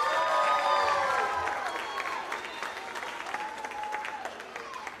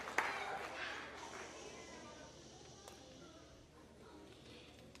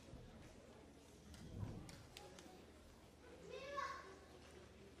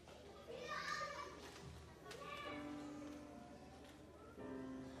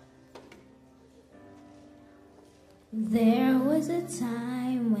 There was a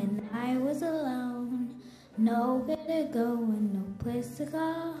time when I was alone, nowhere to go and no place to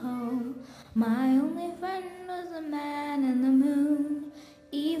call home. My only friend was a man in the moon,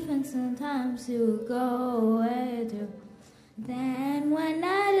 even sometimes he would go away too. Then one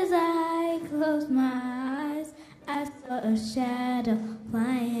night as I closed my eyes, I saw a shadow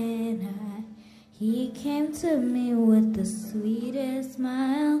flying high. He came to me with the sweetest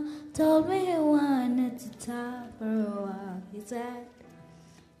smile, told me he wanted to talk for a while. He said,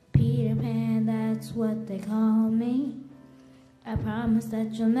 Peter Pan, that's what they call me. I promise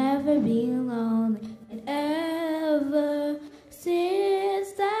that you'll never be lonely. And ever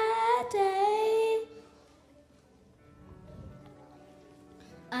since that day,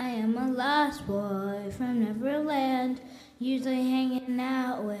 I am a lost boy from Neverland, usually hanging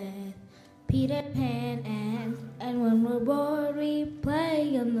out with Peter Pan, and when we're bored we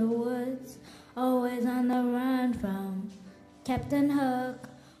play in the woods, always on the run from Captain Hook.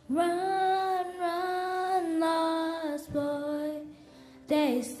 Run, run, lost boy,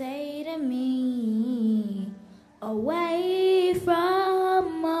 they say to me, away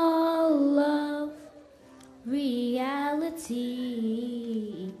from all love, reality.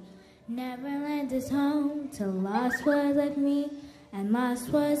 Neverland is home to lost boys like me, and lost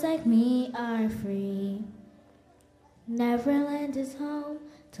boys like me are free. Neverland is home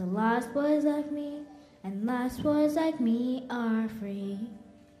to lost boys like me, and lost boys like me are free.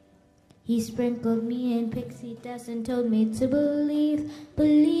 He sprinkled me in pixie dust and told me to believe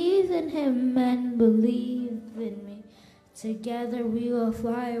in him and believe in me. Together we will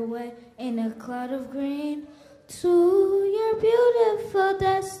fly away in a cloud of green to your beautiful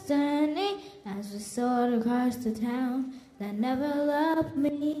destiny. As we soared across the town that never loved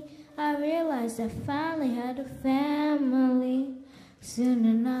me, I realized I finally had a family. Soon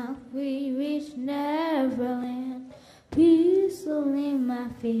enough we reached Neverland. Peacefully my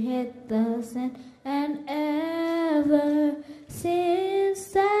feet hit the sand, and ever since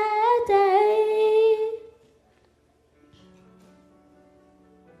that day,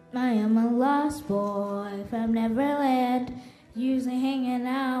 I am a lost boy from Neverland, usually hanging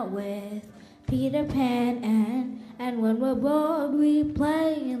out with Peter Pan, and when we're bored we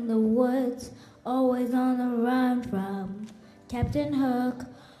play in the woods, always on the run from Captain Hook.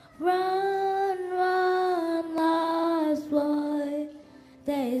 Run, run, lost boy,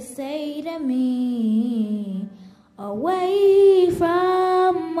 they say to me, away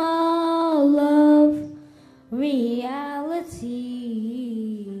from all love, reality.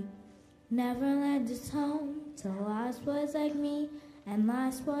 Neverland is home to lost boys like me, and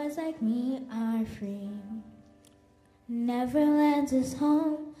lost boys like me are free. Neverland is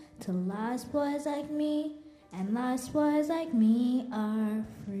home to lost boys like me, and lost boys like me are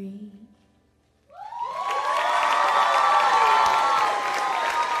free.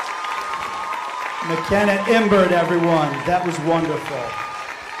 McKenna Imbert, everyone. That was wonderful.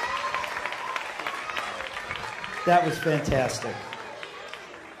 That was fantastic.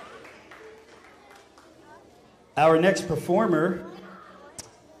 Our next performer,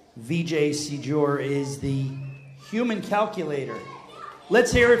 VJ Sejor, is the human calculator.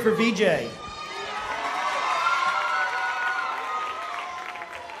 Let's hear it for VJ.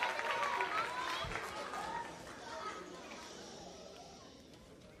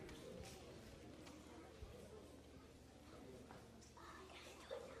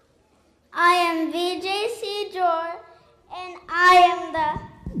 I am VJ Sejor, and I am the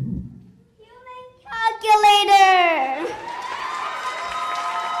human calculator.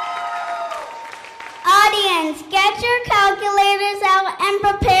 Audience, get your calculators out and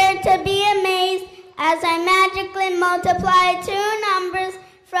prepare to be amazed as I magically multiply two numbers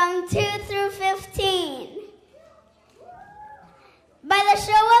from 2 through 15. By the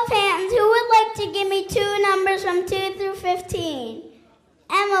show of hands, who would like to give me two numbers from 2 through 15?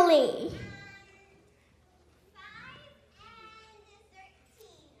 Emily.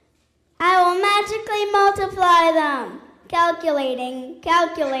 I will magically multiply them. Calculating,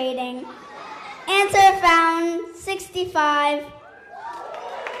 calculating. Answer found, 65.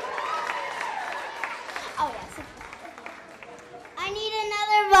 Oh, yes. I need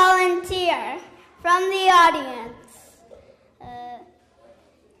another volunteer from the audience.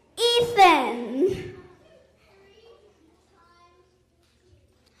 Ethan.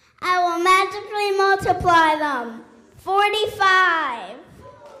 I will magically multiply them, 45.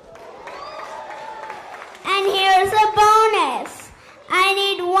 And here's a bonus. I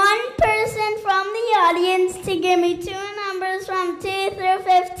need one person from the audience to give me two numbers from 2 through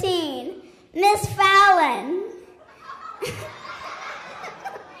 15. Miss Fallon.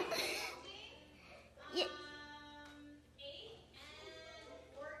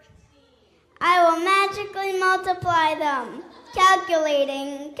 I will magically multiply them.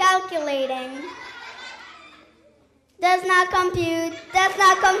 Calculating, calculating. Does not compute, does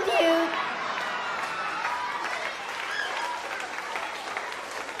not compute.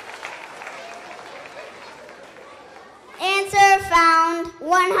 Answer found,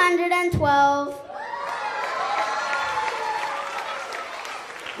 112.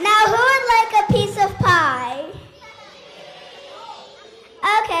 Now who would like a piece of pie?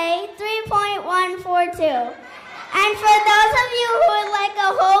 Okay, 3.142. And for those of you who would like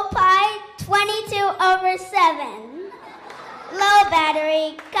a whole pie, 22/7. Low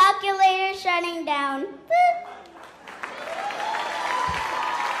battery, calculator shutting down. Boop.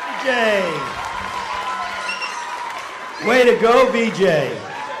 VJ. Way to go, VJ.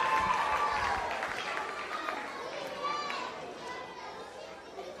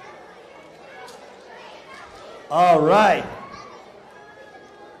 All right.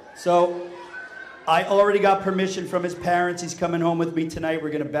 So I already got permission from his parents. He's coming home with me tonight. We're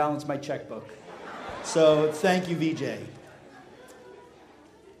going to balance my checkbook. So thank you, VJ.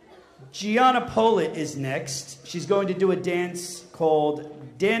 Gianna Pollitt is next. She's going to do a dance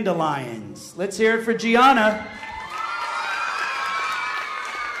called Dandelions. Let's hear it for Gianna.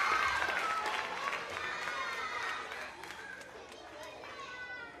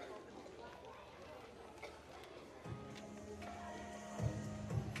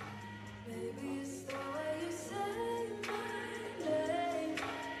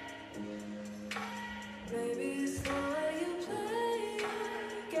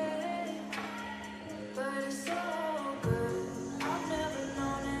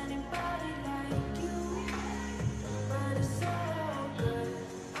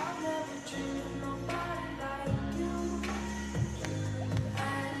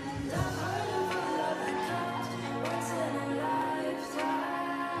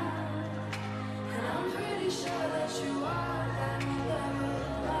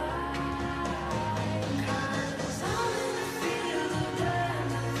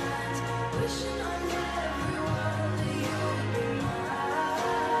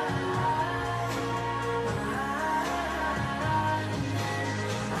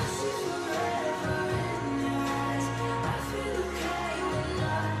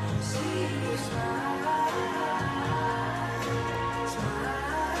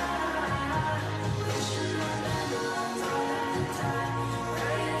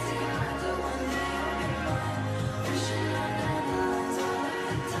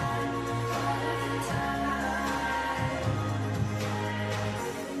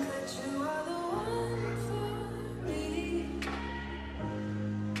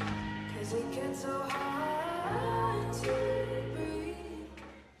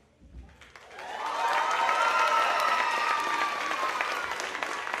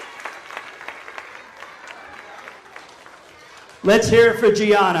 Let's hear it for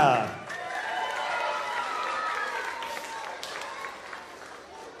Gianna.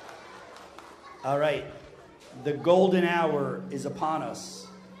 All right. The golden hour is upon us.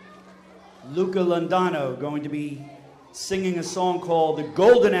 Luca Londano going to be singing a song called The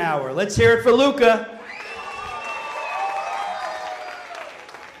Golden Hour. Let's hear it for Luca.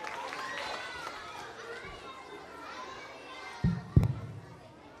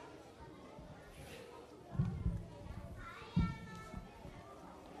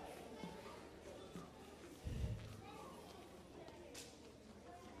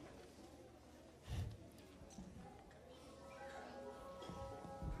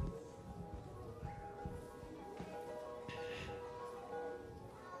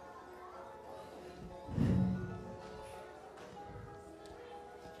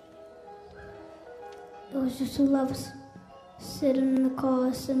 It was just two lovers sitting in the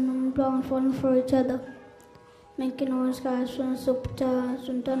car, sitting on the ground, falling for each other, making orange skies from superstars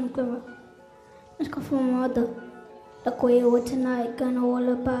and thunder quiver. Let's go for my mother. Like we were tonight, gonna all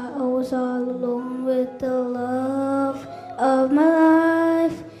about. I was all alone with the love of my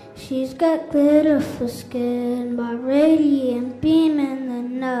life. She's got glitter for skin, my radiant beam in the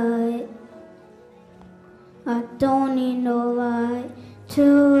night. I don't need no light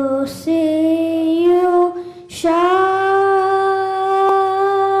to see you shine.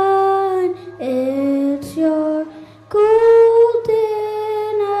 It's your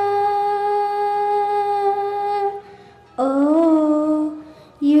golden hour. Oh,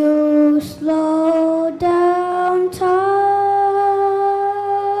 you slow down time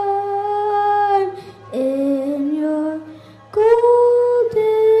in your golden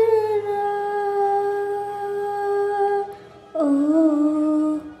hour.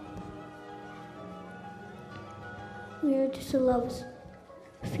 Oh, we are just lovers.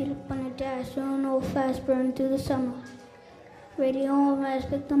 Feet up on the dash, don't know fast, burn through the summer. Radio on my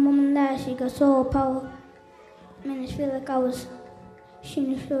expect the moment that she got soul power. Minutes feel like hours. She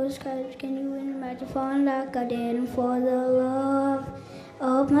knew through the skies. Can you imagine falling like I did and for the love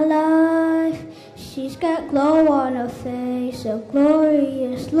of my life? She's got glow on her face, a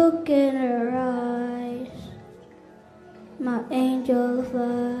glorious look in her eyes. My angel of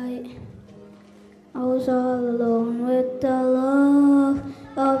light. I was all alone with the love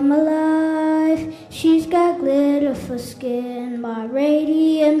of my life. She's got glitter for skin, my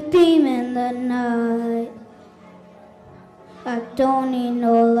radiant beam in the night. I don't need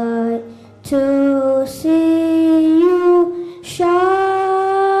no light to see you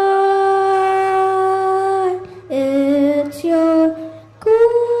shine.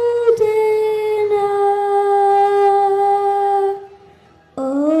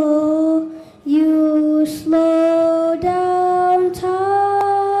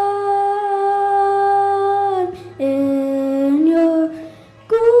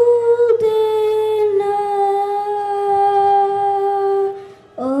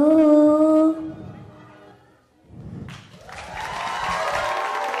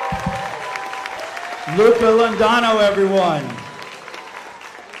 Luca Londano, everyone.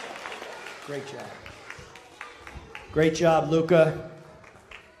 Great job. Great job, Luca.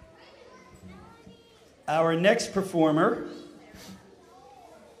 Our next performer,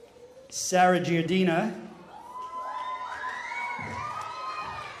 Sarah Giardina,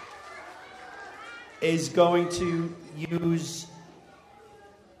 is going to use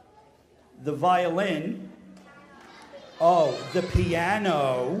the violin, the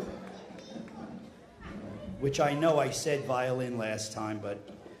piano, which I know I said violin last time, but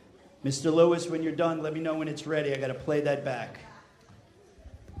Mr. Lewis, when you're done, let me know when it's ready. I got to play that back.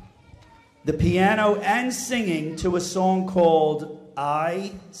 The piano and singing to a song called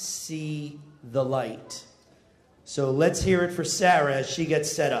I See the Light. So let's hear it for Sarah as she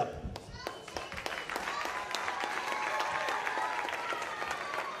gets set up.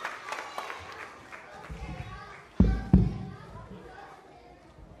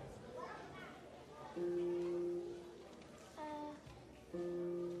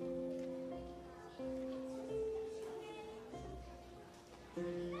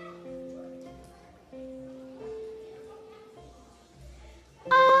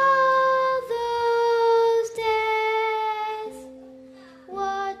 All those days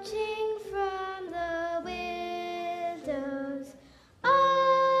watching from the windows,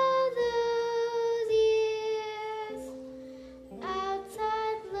 all those years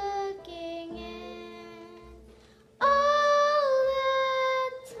outside looking in, all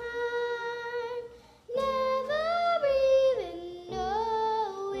that time never even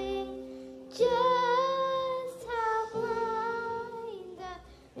knowing just how blind I've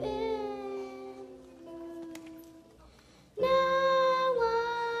been. Now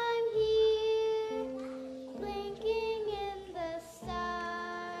I'm here, blinking in the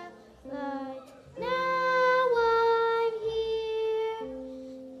starlight. Now I'm here,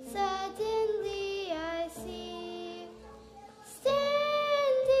 suddenly I see, standing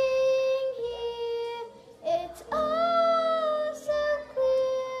here, it's all so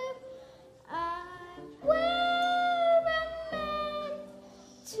clear. I'm where I'm meant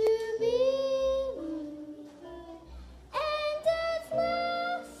to be, and at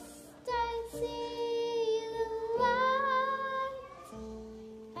last I see the light,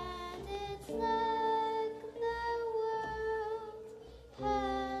 and it's like the world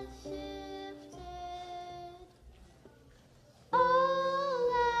has shifted all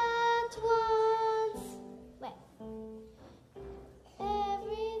at once. Wait.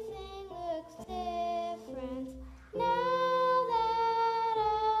 Everything looks different now that I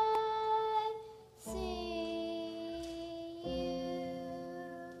see you.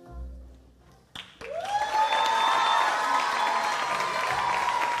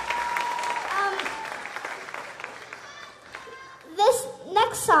 This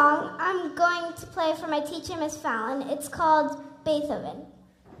next song I'm going to play for my teacher, Miss Fallon. It's called Beethoven.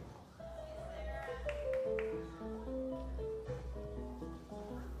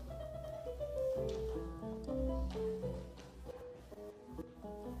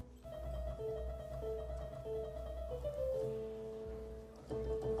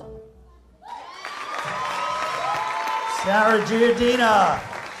 Sarah Giardina.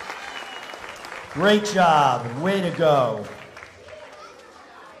 Great job. Way to go.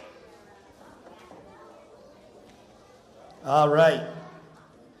 All right.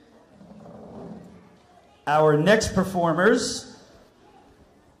 Our next performers.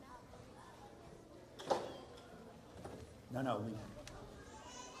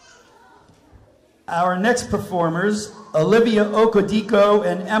 Our next performers, Olivia Okodico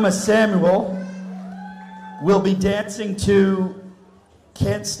and Emma Samuel, will be dancing to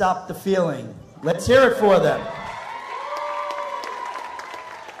Can't Stop the Feeling. Let's hear it for them.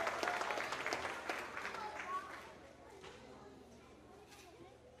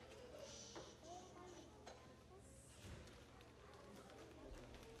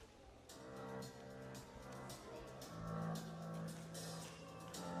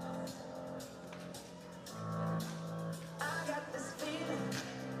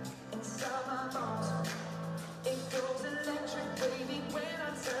 It goes electric, baby, when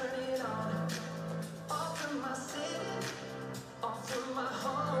I turn it on. Off from my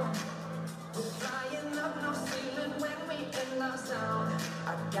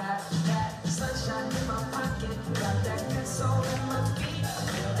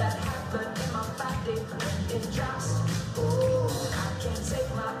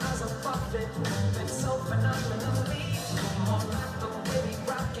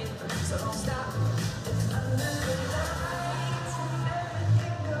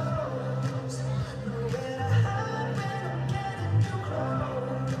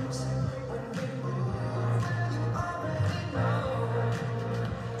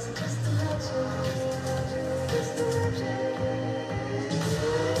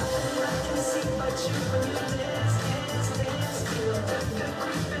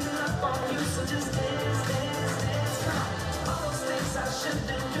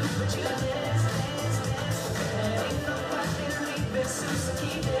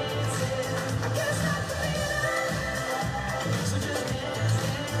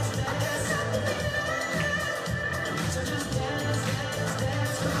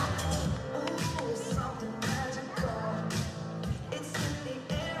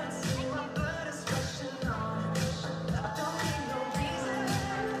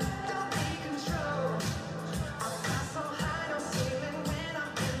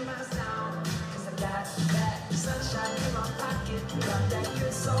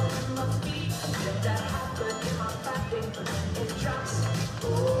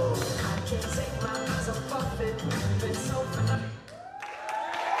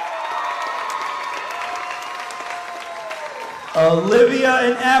Olivia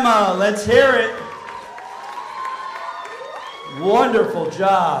and Emma, let's hear it. Wonderful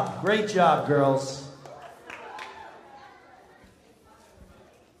job. Great job, girls.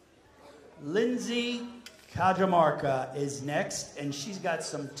 Lindsay Cajamarca is next, and she's got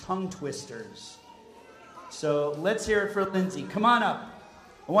some tongue twisters. So let's hear it for Lindsay. Come on up.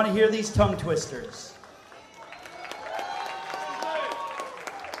 I want to hear these tongue twisters.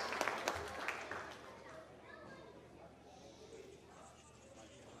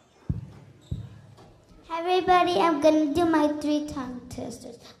 Everybody, I'm gonna do my 3 tongue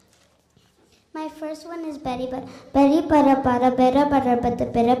twisters. My first one is Betty butter but the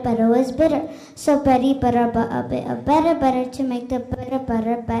bitter butter was bitter. So Betty butter a bit of better to make the bitter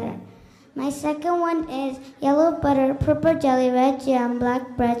butter better. My second one is yellow butter, purple jelly, red jam,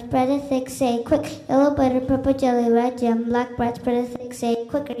 black bread, spread it thick, say quick. Yellow butter, purple jelly, red jam, black bread, spread it thick, say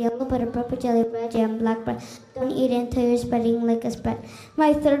quicker. Yellow butter, purple jelly, red jam, black bread. Don't eat it until you're spreading like a spread.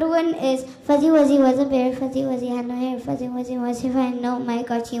 My third one is Fuzzy Wuzzy was a bear, Fuzzy Wuzzy had no hair, Fuzzy Wuzzy was if I know, my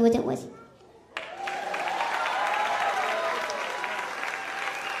God, she wasn't Wuzzy.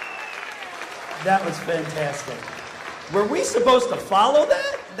 That was fantastic. Were we supposed to follow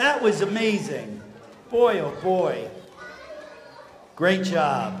that? That was amazing. Boy, oh boy. Great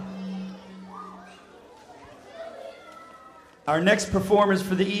job. Our next performers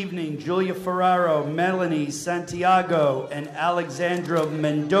for the evening, Julia Ferraro, Melanie Santiago, and Alexandra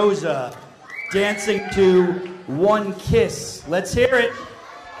Mendoza, dancing to One Kiss. Let's hear it.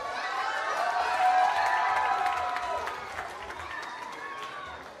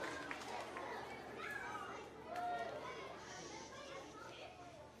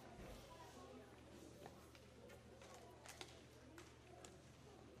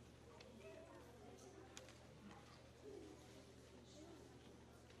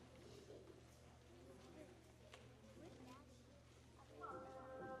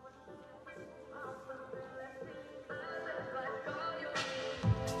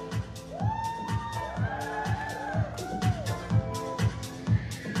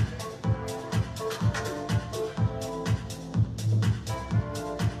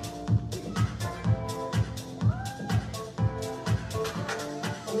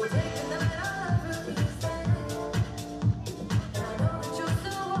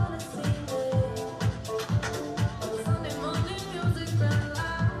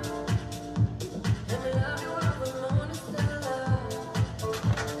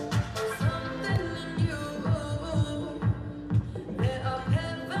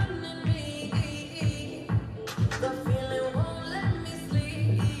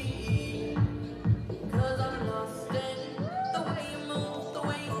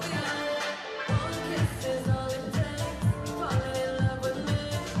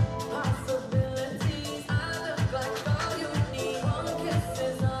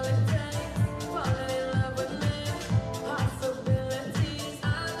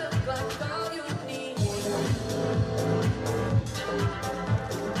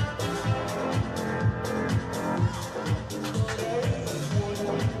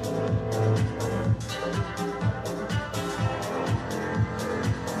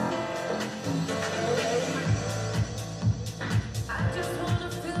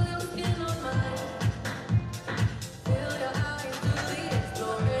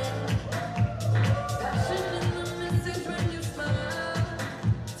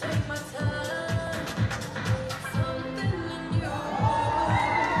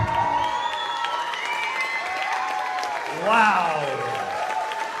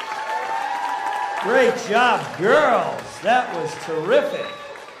 Great job, girls. That was terrific.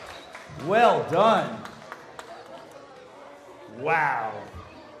 Well done. Wow.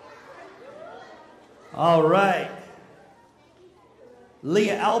 All right.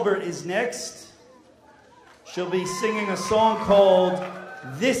 Leah Albert is next. She'll be singing a song called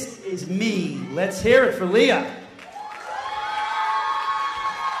This Is Me. Let's hear it for Leah.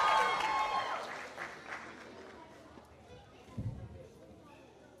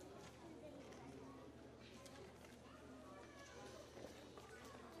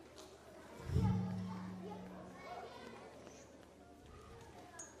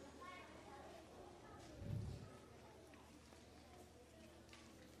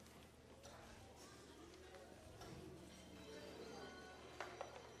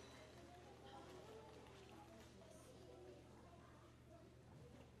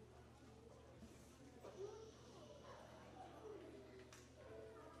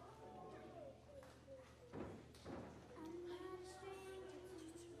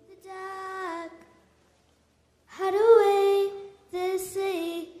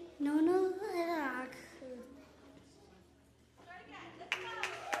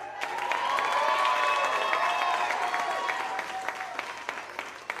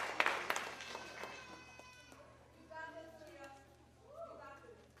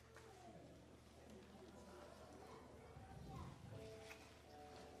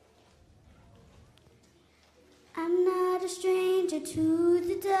 to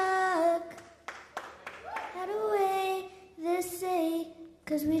the dark. Hide away, they say,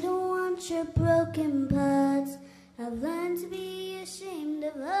 'cause we don't want your broken parts. I've learned to be ashamed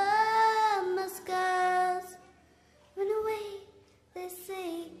of all my scars. Run away, they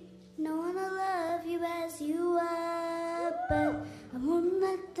say, no one will love you as you are. But I won't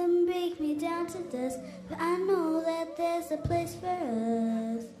let them break me down to dust. But I know that there's a place for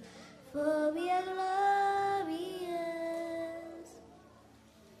us, for we are glorious.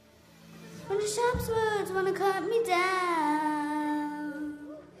 When the sharp words wanna cut me down,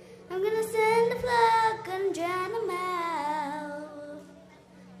 I'm gonna send a flock and drown them out.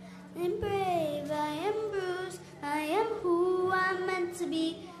 I'm brave, I am bruised, I am who I'm meant to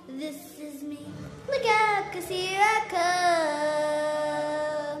be. This is me. Look out, 'cause here I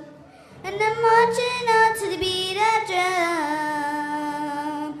come. And I'm marching on to the beat of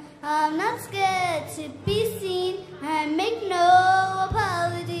drum. I'm not scared to be seen. I make no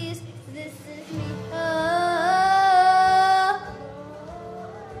apologies. This is me. Oh,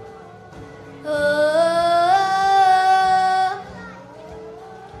 oh,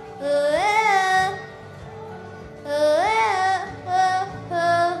 oh,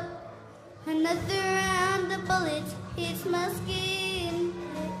 another round of bullets hits my skin.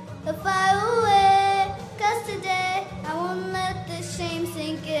 The fire away, 'cause today I won't let the shame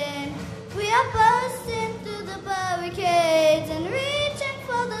sink in. We are bursting through the barricades and reaching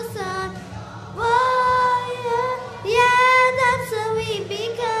for the sun. Warrior, yeah, that's who we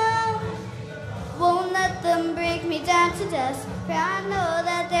become. Won't let them break me down to dust, for I know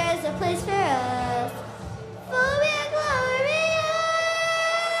that there's a place for us, for we are glorious.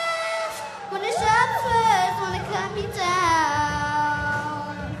 When the sharp words wanna cut me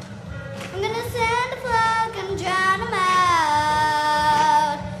down, I'm gonna send a flock and drown them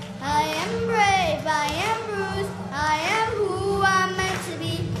out. I am brave, I am bruised, I am who I'm meant to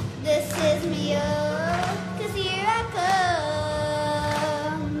be. This is me, oh, 'cause here I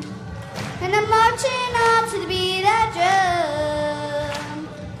come. And I'm marching on to the beat of drum.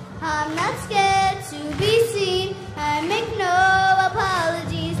 I'm not scared to be seen. I make no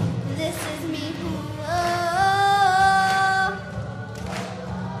apologies. This is me. Oh,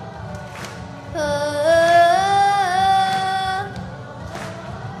 oh,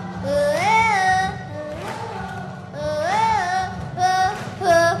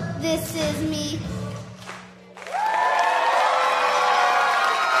 oh, this is me.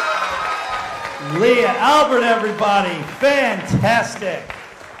 Leah Albert, everybody. Fantastic.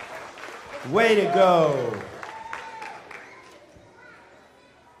 Way to go.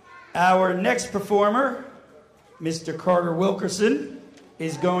 Our next performer, Mr. Carter Wilkerson,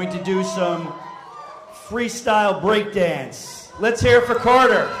 is going to do some freestyle breakdance. Let's hear it for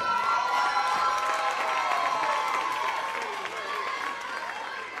Carter.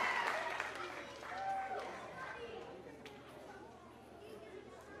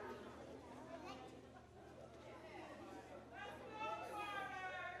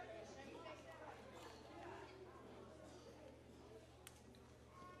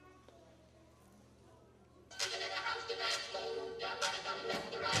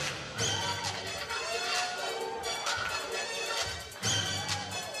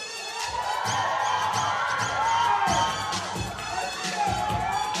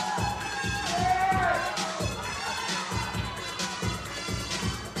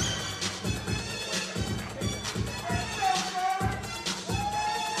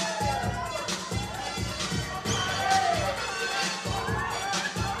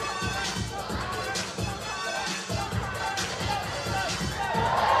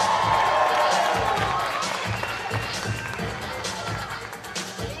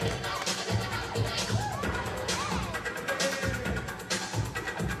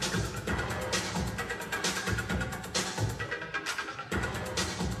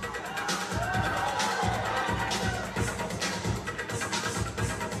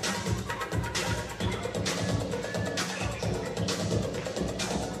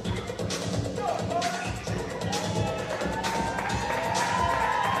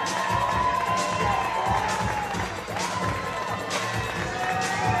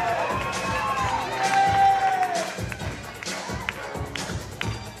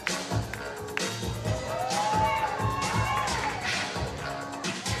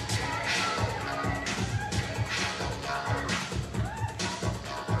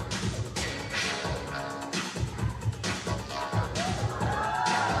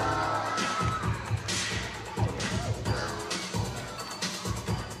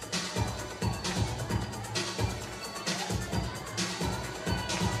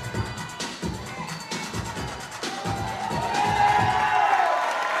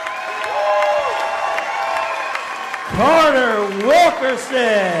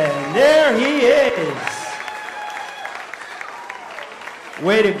 Wilkerson. There he is.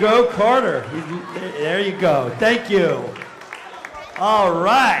 Way to go, Carter. There you go. Thank you. All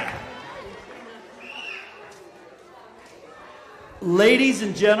right. Ladies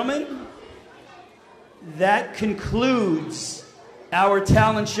and gentlemen, that concludes our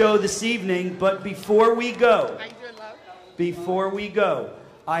talent show this evening. But before we go,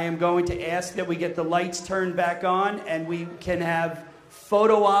 I am going to ask that we get the lights turned back on and we can have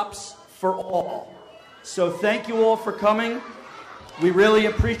photo ops for all. So thank you all for coming. We really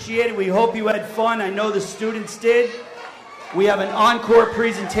appreciate it. We hope you had fun. I know the students did. We have an encore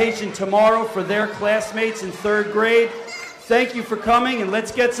presentation tomorrow for their classmates in 3rd grade. Thank you for coming, and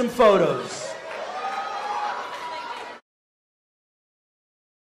let's get some photos.